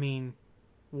 I mean,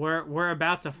 we're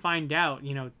about to find out.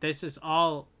 You know, this is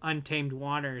all untamed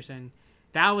waters, and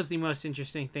that was the most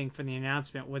interesting thing from the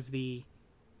announcement was the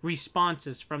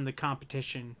responses from the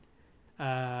competition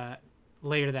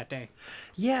later that day.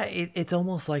 Yeah, it's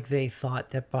almost like they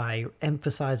thought that by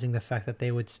emphasizing the fact that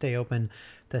they would stay open,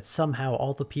 that somehow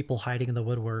all the people hiding in the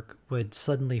woodwork would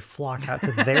suddenly flock out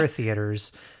to their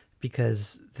theaters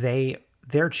because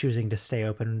they're choosing to stay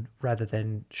open rather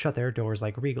than shut their doors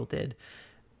like Regal did.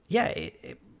 Yeah,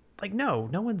 like no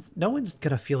one's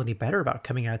gonna feel any better about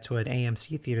coming out to an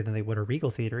AMC theater than they would a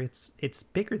Regal theater. It's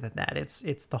bigger than that.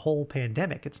 It's the whole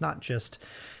pandemic. It's not just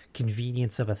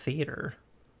convenience of a theater.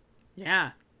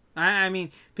 Yeah. I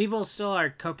mean, people still are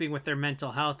coping with their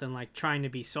mental health and like trying to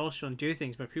be social and do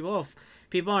things, but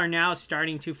people are now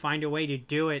starting to find a way to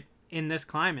do it in this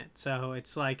climate. So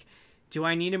it's like, do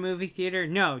I need a movie theater?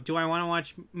 No. Do I want to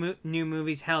watch new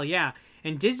movies? Hell yeah.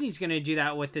 And Disney's going to do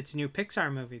that with its new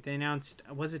Pixar movie. They announced,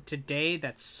 was it today,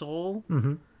 that Soul,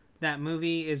 that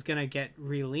movie is going to get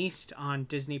released on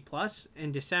Disney Plus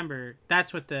in December.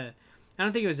 That's what I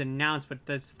don't think it was announced, but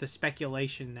that's the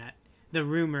speculation that the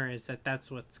rumor is that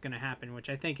that's what's going to happen, which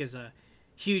I think is a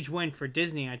huge win for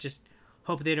Disney. I just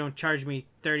hope they don't charge me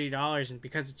 $30, and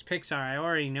because it's Pixar, I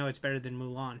already know it's better than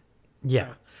Mulan. Yeah.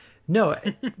 So. No,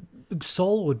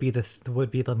 Soul would be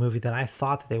the movie that I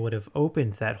thought that they would have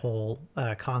opened that whole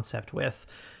concept with,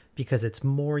 because it's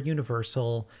more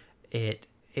universal. It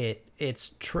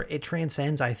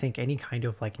transcends, I think, any kind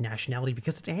of like nationality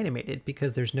because it's animated,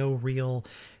 because there's no real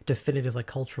definitive like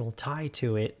cultural tie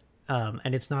to it,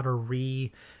 and it's not a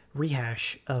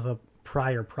rehash of a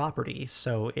prior property.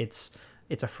 So it's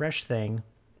a fresh thing.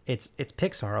 It's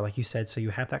Pixar, like you said, so you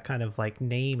have that kind of like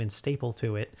name and staple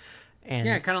to it. Yeah,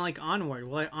 And kind of like Onward.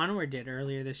 What Onward did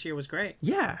earlier this year was great.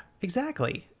 yeah,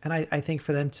 exactly. And I think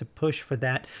for them to push for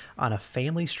that on a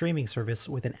family streaming service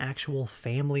with an actual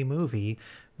family movie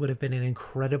would have been an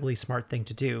incredibly smart thing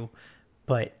to do.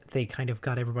 But they kind of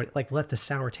got everybody, like, left a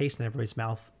sour taste in everybody's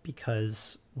mouth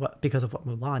because of what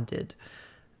Mulan did.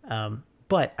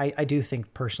 But I do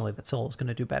think personally that Soul is going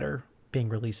to do better being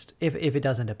released if it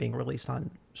does end up being released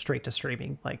on straight to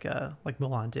streaming like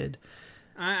Mulan did.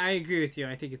 I agree with you.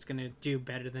 I think it's going to do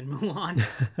better than Mulan.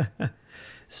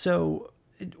 So,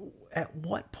 at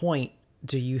what point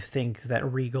do you think that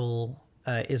Regal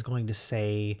is going to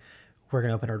say we're going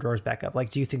to open our doors back up?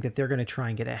 Like, do you think that they're going to try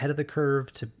and get ahead of the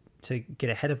curve to get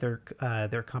ahead of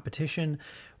their competition,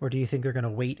 or do you think they're going to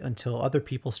wait until other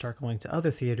people start going to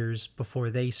other theaters before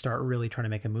they start really trying to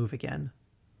make a move again?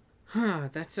 Huh,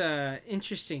 that's a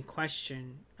interesting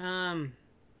question.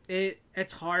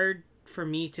 It's hard for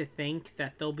me to think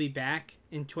that they'll be back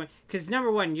in 20, because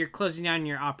number one, you're closing down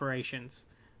your operations,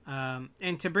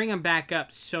 and to bring them back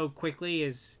up so quickly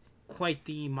is quite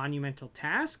the monumental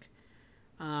task.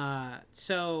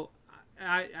 So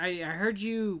I heard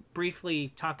you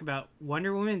briefly talk about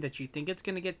Wonder Woman, that you think it's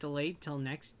going to get delayed to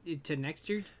next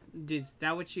year. Is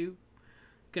that what you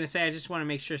going to say? I just want to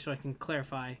make sure so I can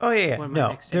clarify. Oh yeah, what my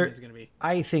next thing is going to be.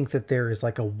 I think that there is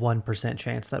like a 1%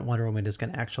 chance that Wonder Woman is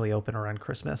going to actually open around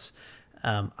Christmas.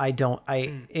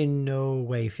 I in no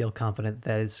way feel confident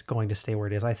that it's going to stay where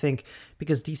it is. I think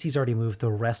because DC's already moved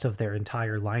the rest of their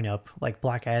entire lineup, like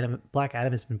Black Adam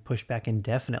has been pushed back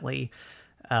indefinitely.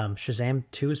 Shazam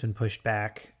 2 has been pushed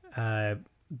back. The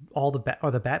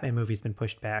Batman movie's been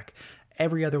pushed back.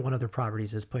 Every other one of their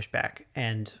properties is pushed back,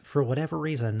 and for whatever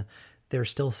reason, they're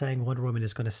still saying Wonder Woman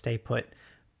is going to stay put.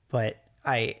 But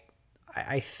I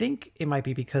think it might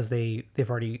be because they've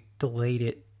already delayed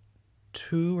it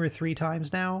 2 or 3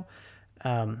 times now,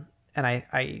 and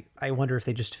I wonder if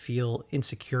they just feel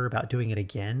insecure about doing it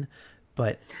again.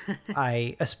 But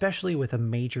especially with a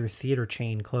major theater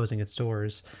chain closing its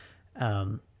doors,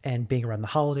 and being around the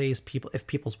holidays, if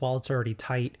people's wallets are already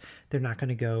tight, they're not going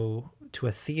to go to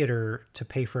a theater to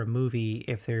pay for a movie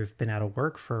if they've been out of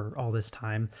work for all this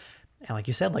time. And like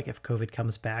you said, like if COVID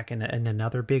comes back in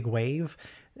another big wave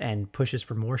and pushes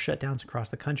for more shutdowns across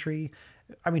the country,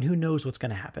 I mean, who knows what's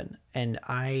going to happen? And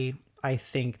I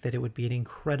think that it would be an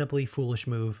incredibly foolish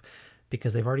move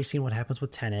because they've already seen what happens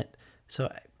with Tenet.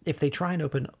 So if they try and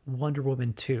open Wonder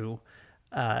Woman 2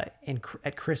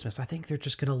 at Christmas, I think they're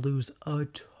just going to lose a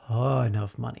ton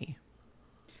of money.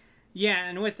 Yeah,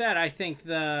 and with that, I think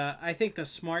the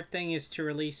smart thing is to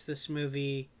release this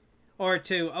movie, or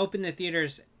to open the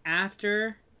theaters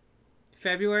after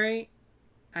February.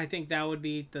 I think that would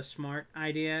be the smart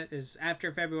idea. Is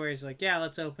after February is like, yeah,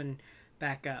 let's open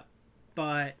back up.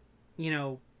 But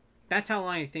that's how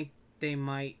long I think they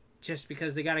might, just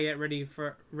because they got to get ready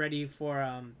for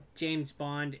James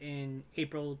Bond in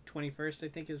April 21st, I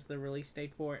think is the release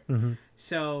date for it. Mm-hmm.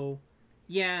 So,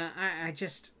 yeah, I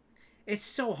just, it's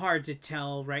so hard to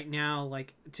tell right now,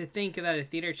 like, to think that a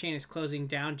theater chain is closing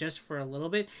down just for a little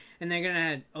bit and they're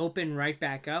going to open right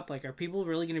back up. Like, are people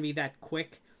really going to be that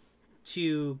quick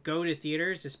to go to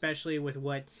theaters, especially with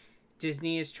what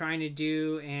Disney is trying to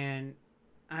do? And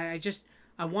I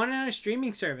want it on a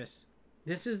streaming service.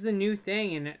 This is the new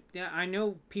thing, and I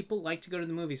know people like to go to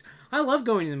the movies. I love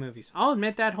going to the movies. I'll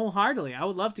admit that wholeheartedly. I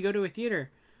would love to go to a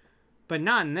theater, but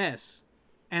not in this.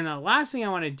 And the last thing I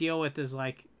want to deal with is,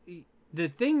 like, the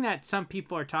thing that some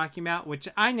people are talking about, which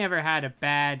I never had a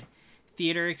bad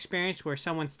theater experience where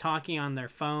someone's talking on their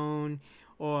phone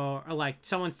or like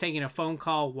someone's taking a phone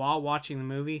call while watching the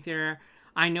movie theater.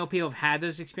 I know people have had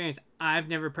those experiences. I've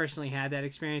never personally had that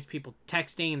experience. People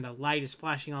texting and the light is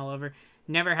flashing all over.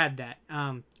 Never had that.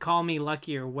 Call me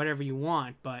lucky or whatever you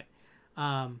want, but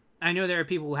I know there are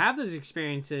people who have those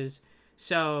experiences,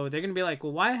 so they're going to be like,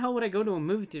 well, why the hell would I go to a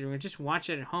movie theater and just watch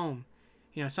it at home?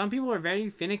 Some people are very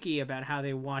finicky about how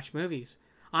they watch movies.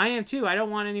 I am too. I don't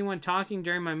want anyone talking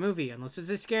during my movie, unless it's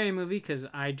a scary movie, because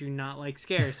I do not like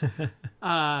scares.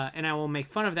 And I will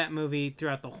make fun of that movie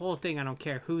throughout the whole thing. I don't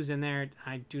care who's in there.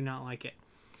 I do not like it.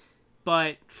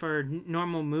 But for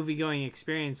normal movie-going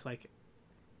experience, like,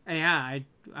 yeah,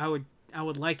 I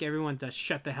would like everyone to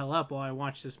shut the hell up while I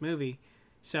watch this movie.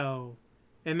 So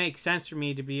it makes sense for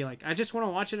me to be like, I just want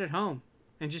to watch it at home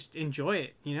and just enjoy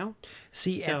it,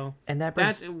 See, so and that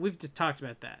brings, we've talked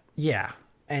about that. Yeah.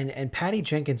 And Patty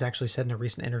Jenkins actually said in a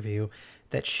recent interview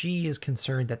that she is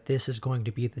concerned that this is going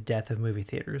to be the death of movie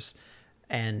theaters.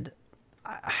 And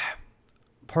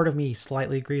part of me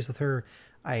slightly agrees with her.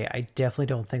 I definitely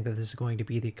don't think that this is going to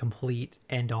be the complete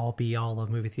end-all be-all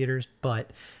of movie theaters, but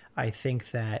I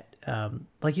think that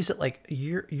like you said, like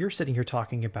you're sitting here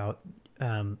talking about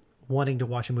wanting to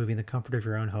watch a movie in the comfort of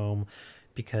your own home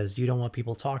because you don't want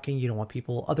people talking, you don't want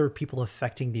other people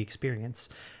affecting the experience.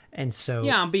 And so,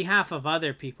 Yeah, on behalf of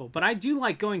other people. But I do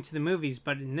like going to the movies,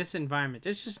 but in this environment,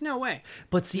 there's just no way.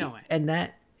 but see, No way. and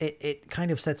that it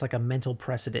kind of sets like a mental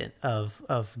precedent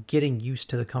of getting used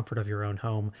to the comfort of your own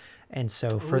home. And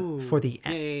so for the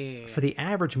yeah. for the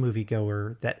average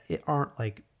moviegoer that aren't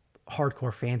like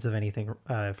hardcore fans of anything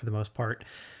for the most part,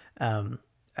 um,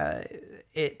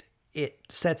 it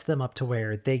sets them up to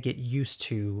where they get used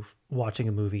to watching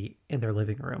a movie in their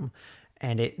living room,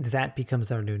 and that becomes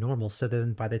their new normal. So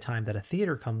then by the time that a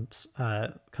theater comes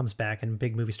back and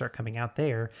big movies start coming out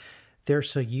there, they're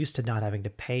so used to not having to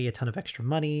pay a ton of extra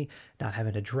money, not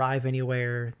having to drive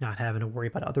anywhere, not having to worry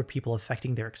about other people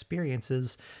affecting their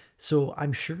experiences. So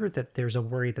I'm sure that there's a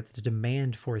worry that the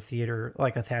demand for theater,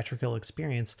 like a theatrical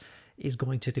experience, is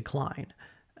going to decline.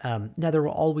 Now there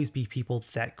will always be people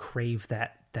that crave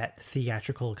that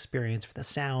theatrical experience for the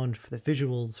sound, for the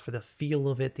visuals, for the feel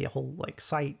of it, the whole like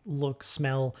sight, look,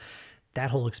 smell,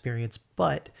 that whole experience.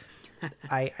 But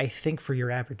I think for your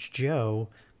average Joe,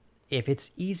 if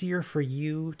it's easier for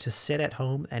you to sit at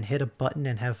home and hit a button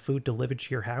and have food delivered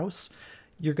to your house,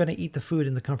 you're going to eat the food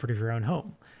in the comfort of your own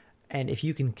home. And if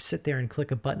you can sit there and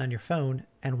click a button on your phone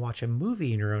and watch a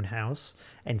movie in your own house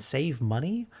and save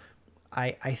money,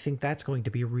 I think that's going to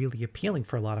be really appealing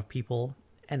for a lot of people.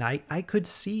 And I could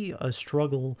see a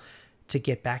struggle to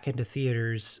get back into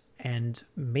theaters and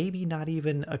maybe not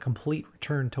even a complete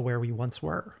return to where we once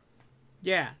were.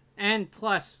 Yeah, and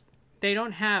plus, they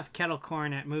don't have kettle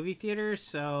corn at movie theaters,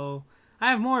 so I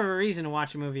have more of a reason to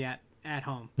watch a movie at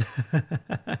home.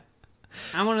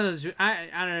 I'm one of those.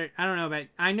 I don't know about.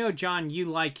 I know, John, you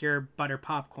like your butter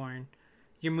popcorn,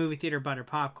 your movie theater butter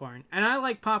popcorn, and I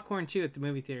like popcorn too at the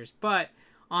movie theaters. But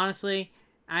honestly,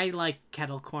 I like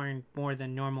kettle corn more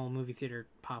than normal movie theater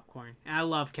popcorn. I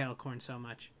love kettle corn so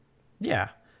much. Yeah.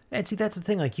 And see, that's the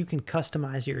thing. Like, you can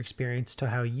customize your experience to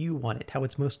how you want it, how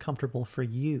it's most comfortable for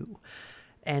you.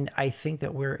 And I think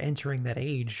that we're entering that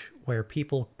age where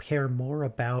people care more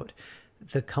about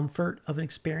the comfort of an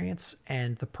experience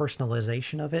and the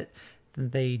personalization of it than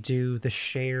they do the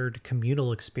shared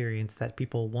communal experience that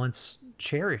people once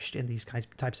cherished in these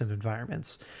types of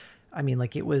environments. I mean,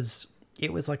 like it was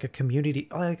like a community.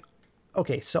 Like,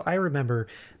 okay, so I remember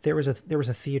there was a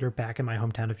theater back in my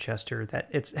hometown of Chester that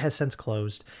it has since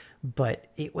closed, but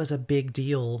it was a big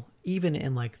deal even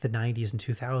in like the 90s and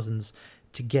 2000s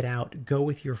to get out, go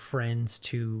with your friends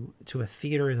to a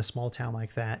theater in a small town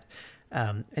like that,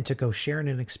 and to go share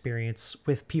an experience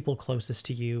with people closest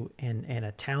to you in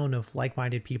a town of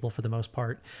like-minded people for the most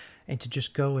part, and to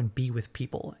just go and be with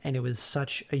people. And it was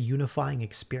such a unifying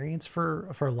experience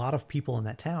for a lot of people in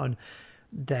that town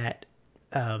that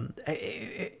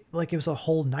like it was a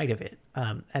whole night of it.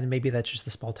 And maybe that's just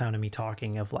the small town of me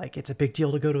talking of like, it's a big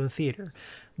deal to go to a theater.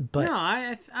 But no,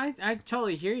 I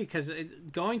totally hear you, because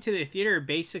going to the theater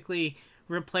basically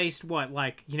replaced what,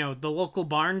 like, you know, the local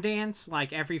barn dance,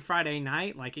 like every Friday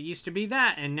night. Like it used to be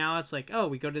that, and now it's like, oh,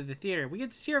 we go to the theater, we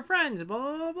get to see our friends, blah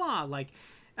blah blah, blah. Like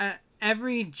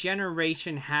every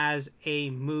generation has a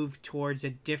move towards a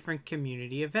different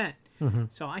community event. mm-hmm.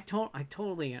 So I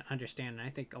totally understand, and I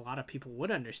think a lot of people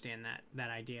would understand that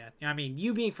idea. I mean,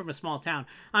 you being from a small town,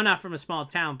 I'm not from a small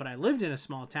town, but I lived in a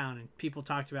small town, and people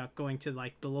talked about going to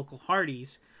like the local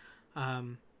Hardee's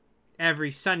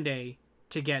every Sunday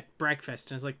to get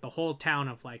breakfast, and it's like the whole town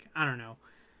of like, I don't know,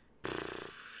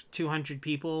 200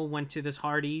 people went to this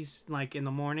Hardee's like in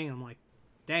the morning. I'm like,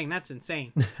 dang, that's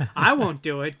insane. I won't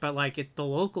do it, but like the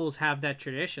locals have that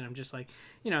tradition. I'm just like,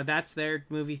 you know, that's their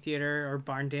movie theater or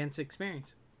barn dance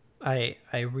experience. I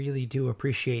really do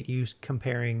appreciate you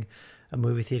comparing a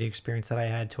movie theater experience that I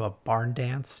had to a barn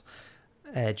dance.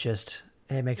 It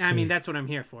makes I me... mean, that's what I'm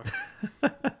here for.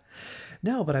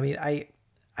 No, but I mean,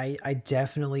 I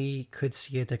definitely could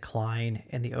see a decline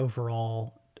in the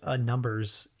overall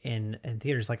numbers in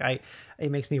theaters. Like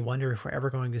it makes me wonder if we're ever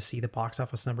going to see the box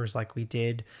office numbers like we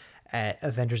did at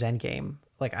Avengers Endgame.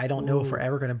 Like I don't know if we're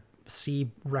ever going to see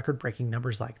record breaking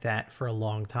numbers like that for a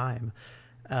long time.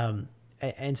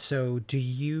 And so do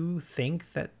you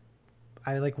think that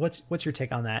what's your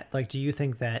take on that? Like, do you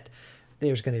think that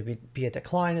there's going to be a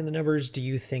decline in the numbers? Do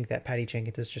you think that Patty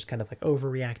Jenkins is just kind of like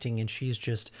overreacting and she's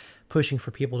just pushing for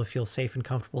people to feel safe and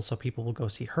comfortable so people will go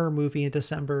see her movie in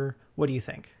December? What do you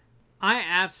think? I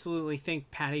absolutely think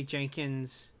Patty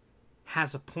Jenkins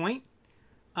has a point.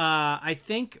 I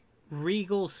think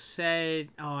Regal said,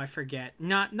 oh, I forget.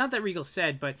 Not that Regal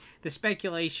said, but the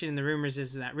speculation and the rumors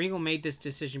is that Regal made this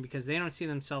decision because they don't see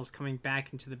themselves coming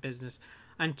back into the business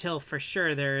until for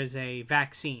sure there is a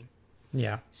vaccine.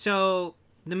 Yeah. So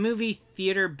the movie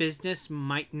theater business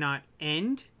might not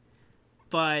end,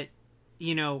 but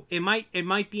it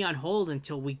might be on hold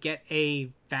until we get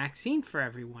a vaccine for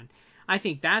everyone. I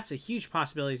think that's a huge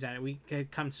possibility that we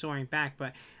could come soaring back.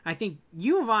 But I think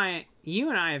you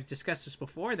and I have discussed this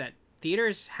before, that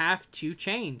theaters have to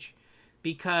change,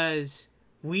 because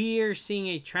we are seeing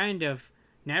a trend of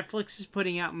Netflix is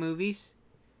putting out movies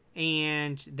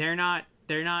and they're not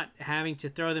having to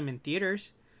throw them in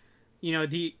theaters.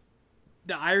 The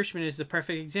Irishman is the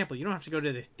perfect example. You don't have to go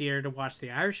to the theater to watch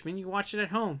The Irishman. You watch it at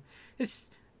home. It's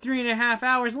 3.5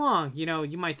 hours long.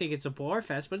 You might think it's a bore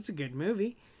fest, but it's a good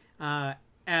movie.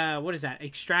 What is that?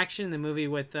 Extraction, the movie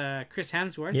with Chris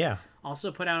Hemsworth. Yeah.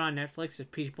 Also put out on Netflix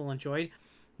if people enjoyed.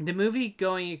 The movie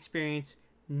going experience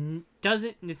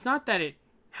doesn't. It's not that it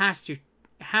has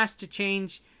to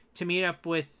change to meet up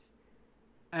with.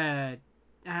 I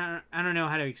don't know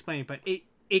how to explain it, but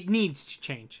it needs to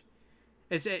change.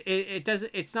 It does.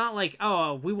 It's not like,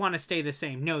 oh, we want to stay the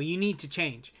same. No, you need to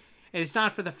change. And it's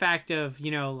not for the fact of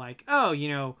you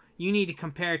need to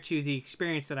compare to the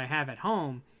experience that I have at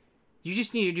home. You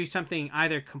just need to do something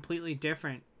either completely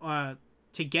different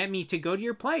to get me to go to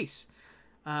your place.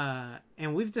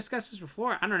 And we've discussed this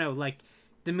before. I don't know, like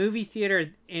the movie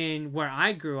theater in where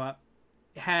I grew up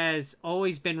has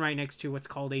always been right next to what's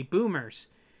called a Boomers.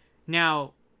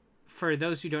 Now, for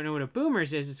those who don't know what a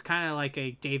Boomers is, it's kind of like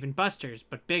a Dave and Buster's,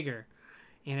 but bigger.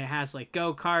 And it has like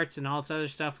go-karts and all this other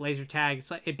stuff, laser tag.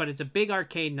 But it's a big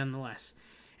arcade nonetheless.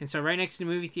 And so right next to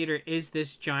the movie theater is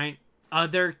this giant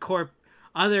other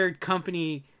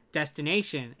company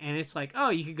destination. And it's like, oh,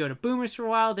 you could go to Boomers for a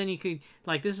while. Then you could,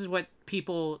 like, this is what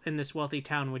people in this wealthy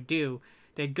town would do.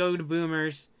 They'd go to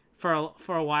Boomers for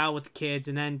a while with the kids,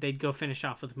 and then they'd go finish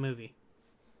off with a movie.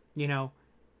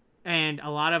 And a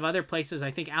lot of other places,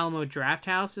 I think Alamo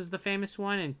Drafthouse is the famous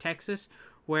one in Texas,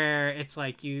 where it's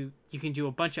like you can do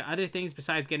a bunch of other things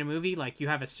besides get a movie. Like you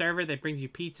have a server that brings you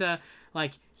pizza.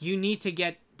 Like you need to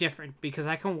get different, because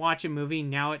I can watch a movie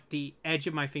now at the edge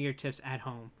of my fingertips at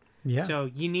home. Yeah. So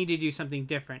you need to do something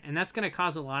different. And that's going to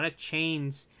cause a lot of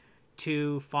chains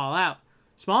to fall out.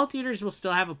 Small theaters will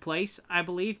still have a place, I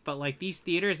believe, but like these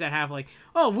theaters that have like,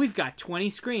 oh, we've got 20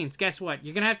 screens. Guess what?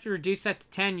 You're going to have to reduce that to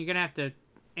 10. You're going to have to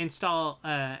install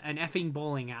an effing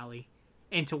bowling alley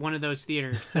into one of those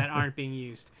theaters that aren't being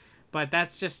used. But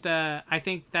that's just I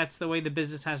think that's the way the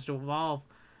business has to evolve.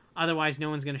 Otherwise, no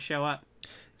one's going to show up.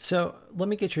 So let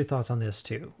me get your thoughts on this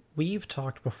too. We've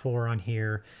talked before on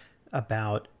here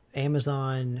about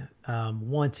Amazon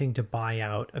wanting to buy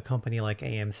out a company like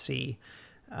AMC.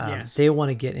 Yes. They want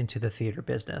to get into the theater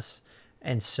business.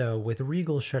 And so with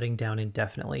Regal shutting down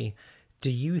indefinitely, do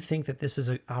you think that this is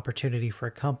an opportunity for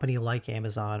a company like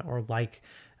Amazon or like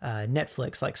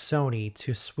Netflix, like Sony,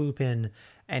 to swoop in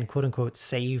and quote unquote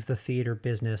save the theater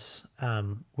business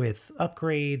with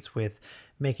upgrades, with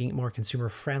making it more consumer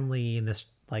friendly in this,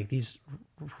 like these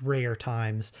rare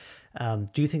times?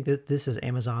 Do you think that this is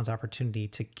Amazon's opportunity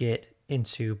to get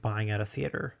into buying out a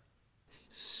theater?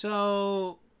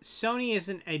 So Sony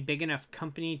isn't a big enough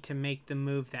company to make the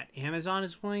move that Amazon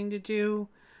is willing to do.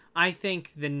 I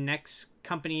think the next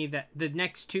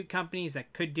two companies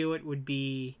that could do it would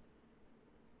be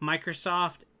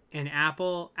Microsoft and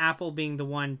Apple. Apple being the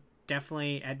one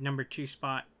definitely at number 2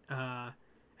 spot,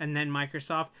 and then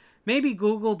Microsoft. Maybe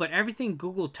Google, but everything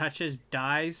Google touches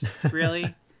dies,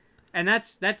 really. And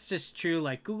that's just true.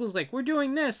 Like Google's like, we're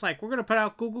doing this, like we're gonna put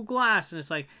out Google Glass, and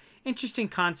it's like interesting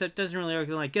concept, doesn't really work.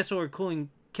 Like, guess what, we're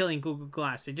killing Google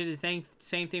Glass. They did the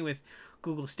same thing with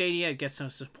Google Stadia. It gets no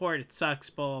support, it sucks,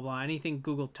 blah blah blah. Anything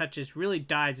Google touches really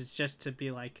dies. It's just to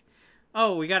be like,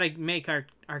 oh, we gotta make our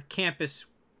campus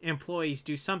employees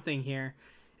do something here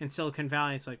in Silicon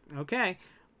Valley. It's like, okay.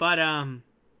 But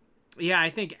yeah, I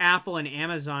think Apple and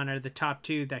Amazon are the top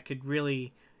 2 that could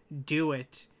really do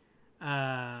it.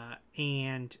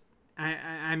 And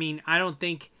I mean,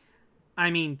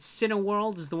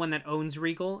 Cineworld is the one that owns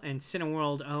Regal, and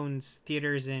Cineworld owns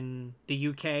theaters in the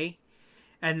UK,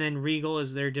 and then Regal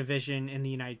is their division in the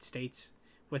United States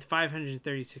with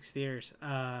 536 theaters.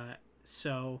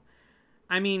 So,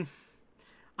 I mean,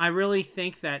 I really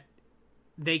think that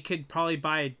they could probably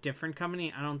buy a different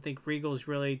company. I don't think Regal is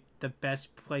really the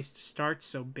best place to start,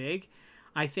 so big.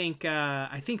 I think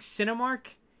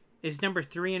Cinemark is number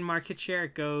 3 in market share.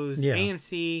 It goes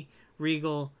AMC,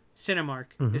 Regal,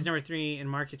 Cinemark is number 3 in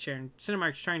market share, and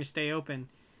Cinemark's trying to stay open.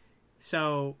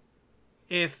 So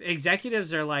if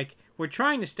executives are like, we're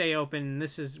trying to stay open,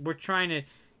 we're trying to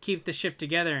keep the ship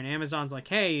together, and Amazon's like,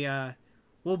 hey,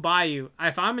 we'll buy you.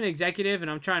 If I'm an executive and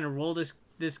I'm trying to roll this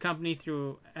this company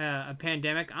through a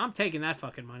pandemic, I'm taking that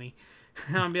fucking money.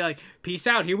 I'll be like, peace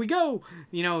out, here we go.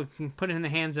 You know, put it in the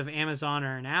hands of Amazon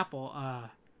or an Apple.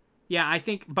 Yeah, I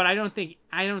think, but I don't think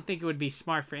it would be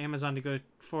smart for Amazon to go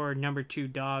for number 2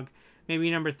 dog.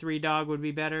 Maybe number 3 dog would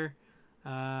be better.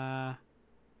 But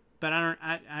I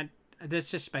don't.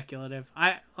 That's just speculative.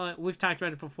 We've talked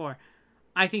about it before.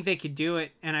 I think they could do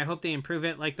it, and I hope they improve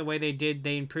it like the way they did.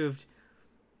 They improved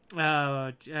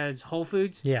as Whole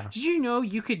Foods. Yeah. Did you know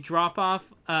you could drop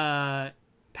off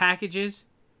packages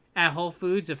at Whole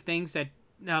Foods of things that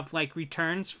of like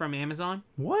returns from Amazon?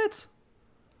 What?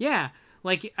 Yeah,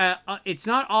 like it's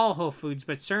not all Whole Foods,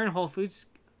 but certain Whole Foods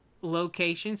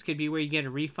locations could be where you get a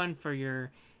refund for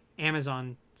your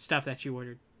Amazon stuff that you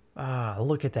ordered. Ah,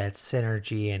 look at that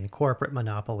synergy and corporate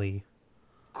monopoly.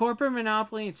 Corporate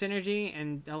monopoly and synergy,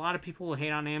 and a lot of people will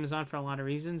hate on Amazon for a lot of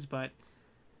reasons, but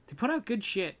they put out good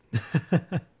shit.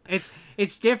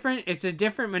 It's different. It's a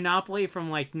different monopoly from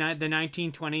like the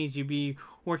 1920s. You'd be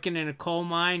working in a coal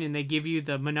mine, and they give you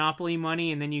the monopoly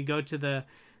money, and then you go to the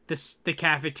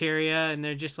cafeteria, and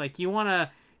they're just like, you want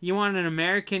an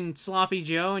American sloppy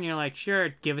Joe, and you're like, sure,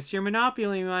 give us your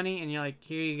monopoly money, and you're like,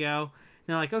 here you go. And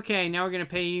they're like, okay, now we're gonna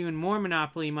pay you even more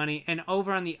monopoly money, and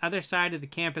over on the other side of the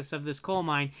campus of this coal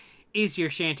mine is your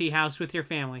shanty house with your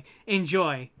family.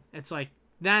 Enjoy. It's like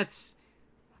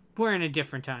we're in a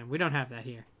different time. We don't have that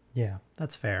here. Yeah,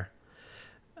 that's fair.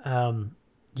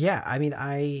 Yeah, I mean,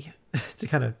 to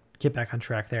kind of get back on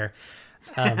track there,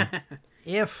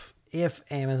 if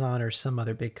Amazon or some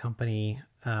other big company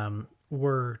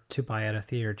were to buy out a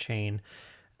theater chain,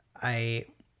 I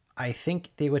think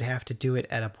they would have to do it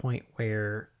at a point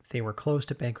where they were close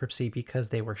to bankruptcy because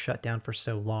they were shut down for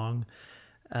so long.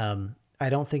 I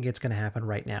don't think it's going to happen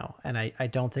right now, and I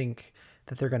don't think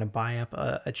that they're going to buy up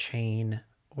a chain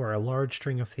or a large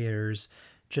string of theaters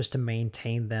just to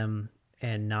maintain them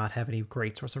and not have any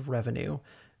great source of revenue.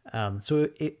 So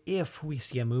if we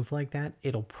see a move like that,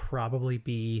 it'll probably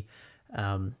be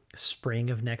spring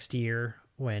of next year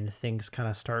when things kind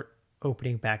of start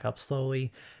opening back up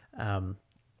slowly.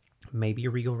 Maybe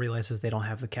Regal realizes they don't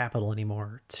have the capital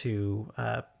anymore to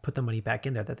put the money back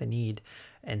in there that they need.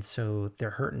 And so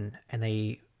they're hurting, and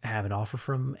they have an offer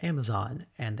from Amazon,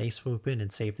 and they swoop in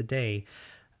and save the day.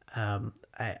 I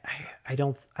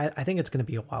think it's going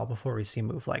to be a while before we see a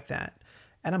move like that,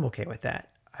 and I'm okay with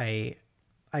that. I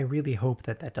really hope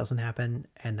that doesn't happen,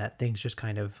 and that things just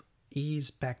kind of ease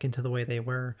back into the way they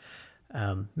were,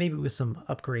 maybe with some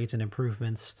upgrades and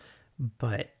improvements.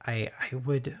 But it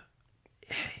would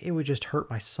just hurt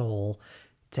my soul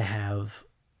to have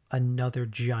another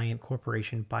giant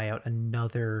corporation buy out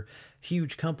another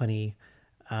huge company,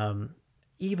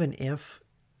 even if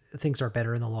things are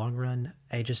better in the long run.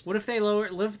 What if they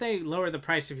lower the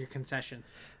price of your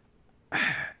concessions?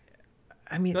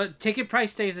 I mean, the ticket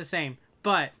price stays the same,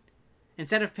 but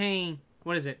instead of paying,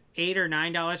 what is it, $8 or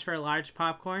 $9 for a large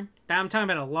popcorn? I'm talking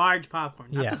about a large popcorn,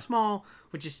 not the small,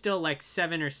 which is still like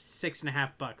 $7 or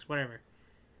 $6.50, whatever.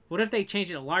 What if they change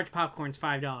it to large popcorn's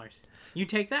 $5? You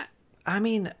take that? I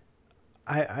mean,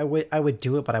 I would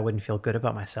do it, but I wouldn't feel good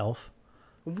about myself.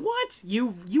 What?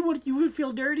 You would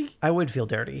feel dirty? I would feel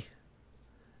dirty.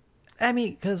 I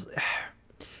mean, because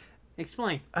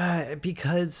explain.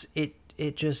 Because it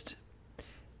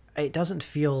doesn't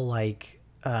feel like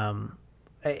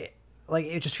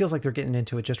it just feels like they're getting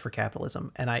into it just for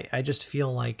capitalism, and I just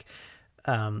feel like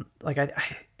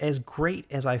as great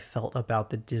as I felt about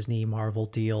the Disney Marvel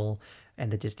deal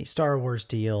and the Disney Star Wars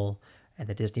deal and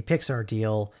the Disney Pixar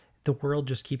deal, the world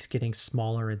just keeps getting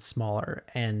smaller and smaller,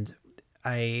 and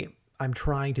I'm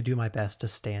trying to do my best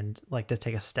to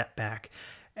take a step back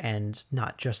and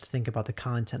not just think about the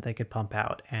content they could pump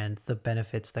out and the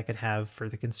benefits that could have for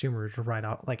the consumer to write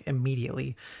out like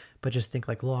immediately, but just think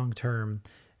like long term.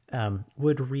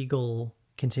 Would Regal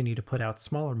continue to put out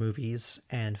smaller movies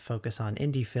and focus on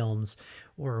indie films,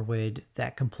 or would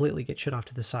that completely get shut off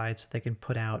to the side so they can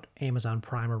put out Amazon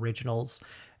Prime originals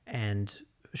and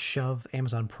shove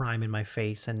Amazon Prime in my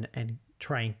face and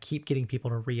try and keep getting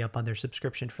people to re-up on their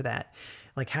subscription for that?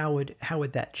 Like, how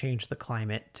would that change the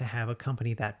climate to have a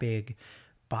company that big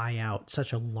buy out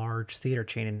such a large theater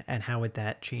chain, and how would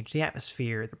that change the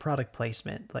atmosphere, the product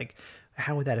placement? Like,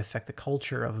 how would that affect the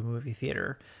culture of a movie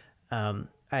theater?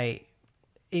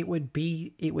 It would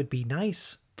be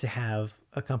nice to have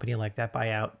a company like that buy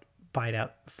it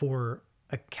out for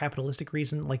a capitalistic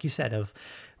reason, like you said, of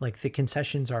like the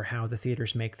concessions are how the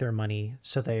theaters make their money,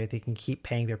 so they can keep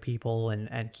paying their people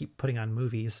and keep putting on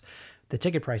movies. The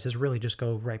ticket prices really just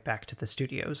go right back to the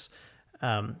studios,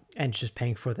 and just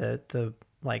paying for the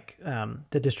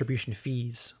distribution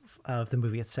fees of the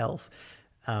movie itself.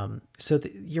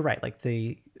 You're right. Like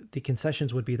the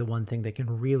concessions would be the one thing they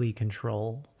can really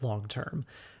control long term.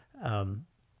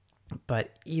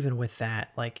 But even with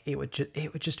that, like it would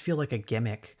just feel like a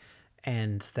gimmick,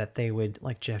 and that they would,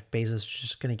 like, Jeff Bezos is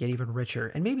just going to get even richer.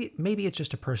 And maybe it's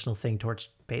just a personal thing towards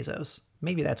Bezos.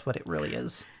 Maybe that's what it really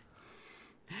is.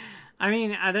 I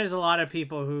mean, there's a lot of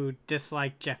people who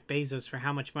dislike Jeff Bezos for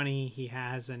how much money he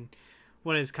has and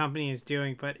what his company is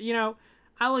doing. But,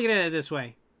 I look at it this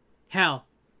way. Hell,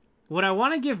 would I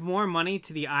want to give more money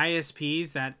to the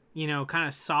ISPs that, kind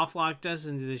of soft locked us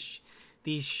into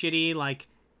these shitty, like,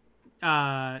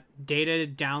 data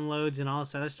downloads and all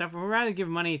this other stuff? Or would I rather give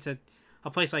money to a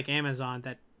place like Amazon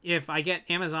that if I get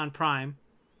Amazon Prime,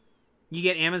 you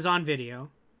get Amazon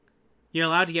Video. You're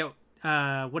allowed to get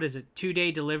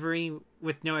 2-day delivery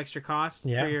with no extra cost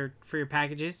for your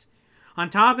packages. On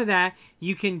top of that,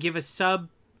 you can give a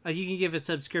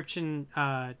subscription,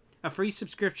 a free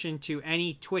subscription to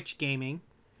any Twitch gaming.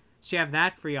 So you have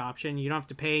that free option. You don't have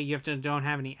to pay. Don't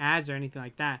have any ads or anything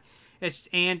like that.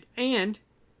 And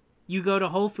you go to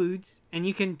Whole Foods and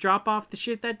you can drop off the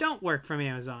shit that don't work from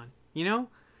Amazon. And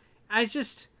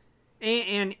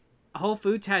Whole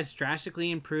Foods has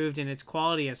drastically improved in its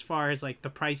quality as far as, like, the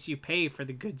price you pay for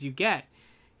the goods you get.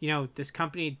 This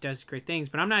company does great things,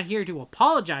 but I'm not here to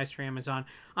apologize for Amazon.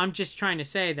 I'm just trying to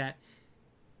say that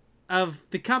of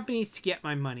the companies to get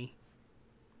my money,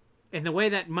 and the way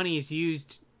that money is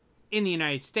used in the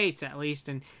United States, at least,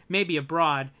 and maybe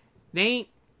abroad, they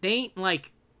aren't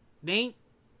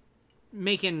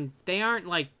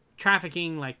like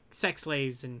trafficking like sex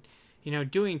slaves and,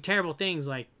 doing terrible things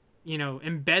like,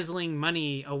 embezzling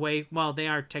money away. Well, they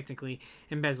are technically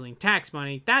embezzling tax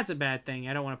money. That's a bad thing.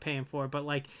 I don't want to pay them for. But,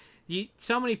 like,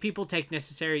 so many people take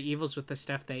necessary evils with the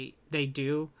stuff they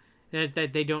do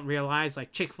that they don't realize.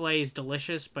 Like, Chick-fil-A is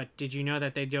delicious, but did you know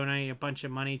that they donate a bunch of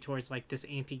money towards, like, this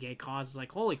anti-gay cause? It's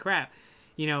like, holy crap.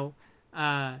 You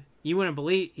wouldn't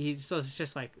believe. So it's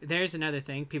just like, there's another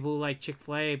thing. People who like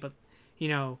Chick-fil-A, but,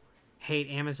 hate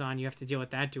Amazon. You have to deal with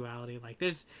that duality. Like,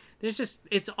 there's just,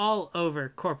 it's all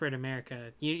over corporate America.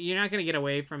 You're not going to get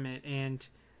away from it. And,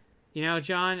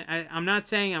 John, I'm not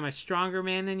saying I'm a stronger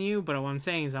man than you, but what I'm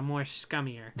saying is I'm more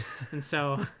scummier. And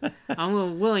so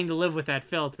I'm willing to live with that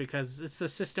filth because it's the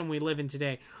system we live in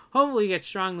today. Hopefully you get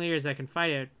strong leaders that can fight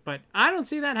it, but I don't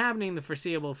see that happening in the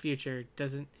foreseeable future.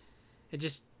 Business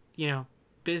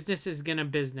is gonna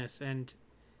business, and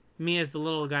me as the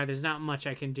little guy, there's not much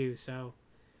I can do. So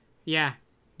yeah,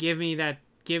 give me that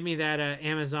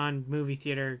Amazon movie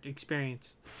theater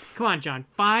experience. Come on, John.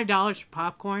 $5 for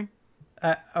popcorn?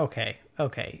 Okay.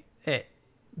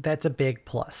 That's a big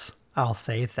plus. I'll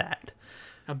say that.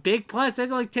 A big plus?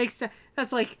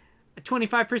 That's like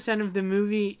 25% of the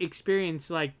movie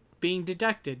experience, like, being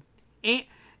deducted. And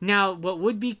now, what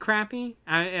would be crappy?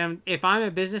 If I'm a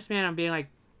businessman, I'm being like,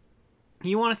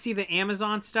 you want to see the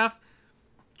Amazon stuff?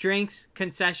 Drinks,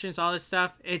 concessions, all this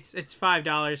stuff. It's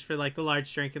 $5 for, like, the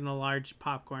large drink and the large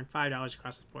popcorn. $5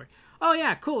 across the board. Oh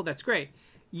yeah, cool. That's great.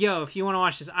 Yo, if you want to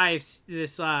watch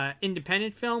this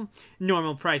independent film,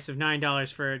 normal price of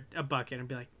 $9 for a bucket. I'd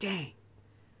be like, dang,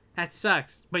 that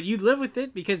sucks. But you live with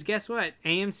it because guess what?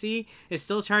 AMC is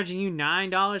still charging you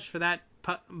 $9 for that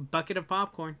bucket of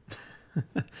popcorn.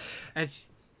 That's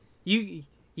you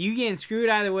getting screwed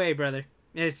either way, brother.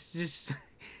 It's just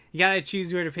you gotta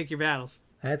choose where to pick your battles.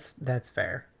 That's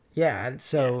fair. Yeah.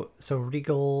 So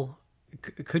Regal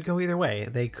could go either way.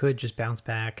 They could just bounce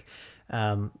back.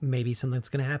 Maybe something's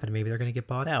going to happen. Maybe they're going to get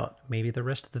bought out. Maybe the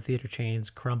rest of the theater chains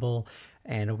crumble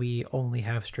and we only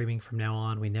have streaming from now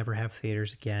on. We never have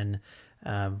theaters again.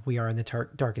 We are in the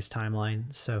darkest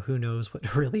timeline. So who knows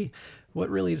what really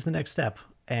is the next step.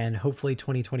 And hopefully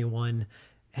 2021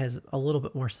 has a little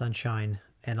bit more sunshine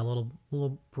and a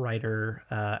little brighter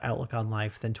outlook on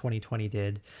life than 2020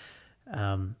 did.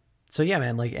 So yeah,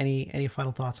 man, like any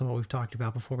final thoughts on what we've talked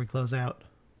about before we close out?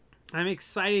 I'm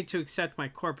excited to accept my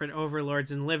corporate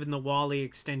overlords and live in the WALL-E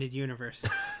extended universe.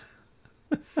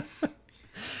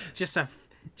 just a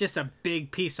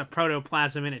big piece of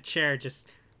protoplasm in a chair, just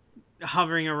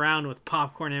hovering around with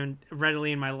popcorn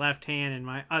readily in my left hand and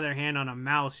my other hand on a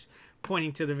mouse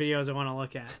pointing to the videos I want to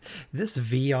look at. This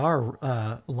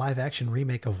VR live action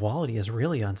remake of WALL-E is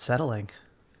really unsettling.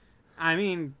 I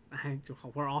mean,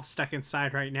 we're all stuck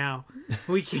inside right now.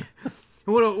 We can't.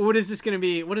 What is this going to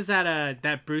be? What is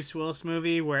that Bruce Willis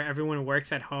movie where everyone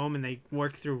works at home and they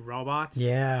work through robots?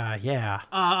 Yeah.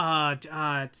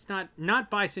 It's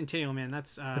not Bicentennial Man.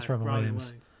 That's Robin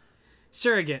Williams.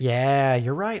 Surrogate. Yeah,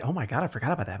 you're right. Oh my god, I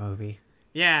forgot about that movie.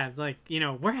 Yeah, like,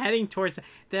 we're heading towards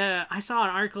I saw an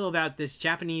article about this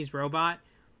Japanese robot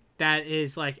that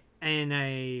is like in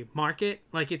a market.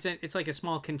 Like it's like a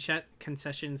small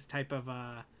concessions type of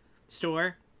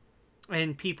store,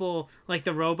 and people like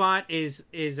the robot is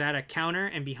at a counter,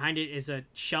 and behind it is a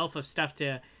shelf of stuff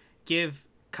to give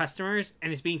customers,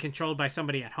 and it's being controlled by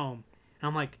somebody at home. And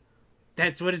I'm like,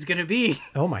 that's what it's gonna be.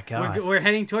 Oh my god. We're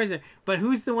heading towards it. But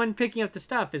who's the one picking up the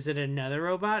stuff? Is it another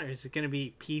robot, or is it gonna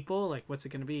be people? Like, what's it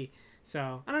gonna be?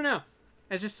 So I don't know.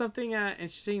 It's just something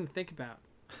interesting to think about.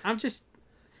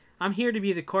 I'm here to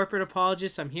be the corporate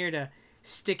apologist. I'm here to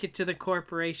stick it to the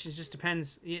corporations. Just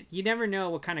depends. You never know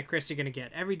what kind of Chris you're gonna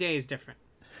get. Every day is different.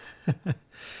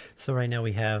 So right now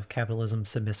we have capitalism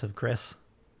submissive Chris.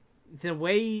 The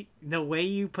way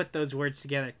you put those words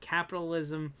together,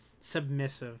 capitalism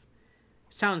submissive,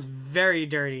 sounds very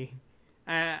dirty.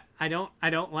 I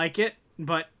don't like it,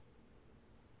 but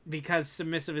because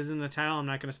submissive is in the title, I'm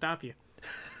not going to stop you.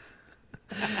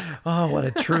 Oh, what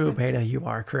a true beta you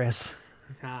are, Chris.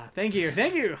 Thank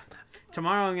you.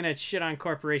 Tomorrow I'm going to shit on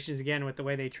corporations again with the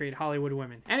way they treat Hollywood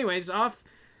women. Anyways,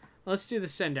 let's do the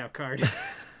send out card.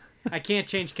 I can't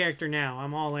change character now.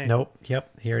 I'm all in. Nope.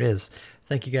 Yep. Here it is.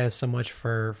 Thank you guys so much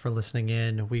for listening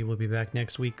in. We will be back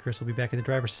next week. Chris will be back in the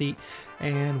driver's seat,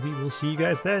 and we will see you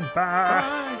guys then. Bye.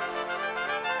 Bye.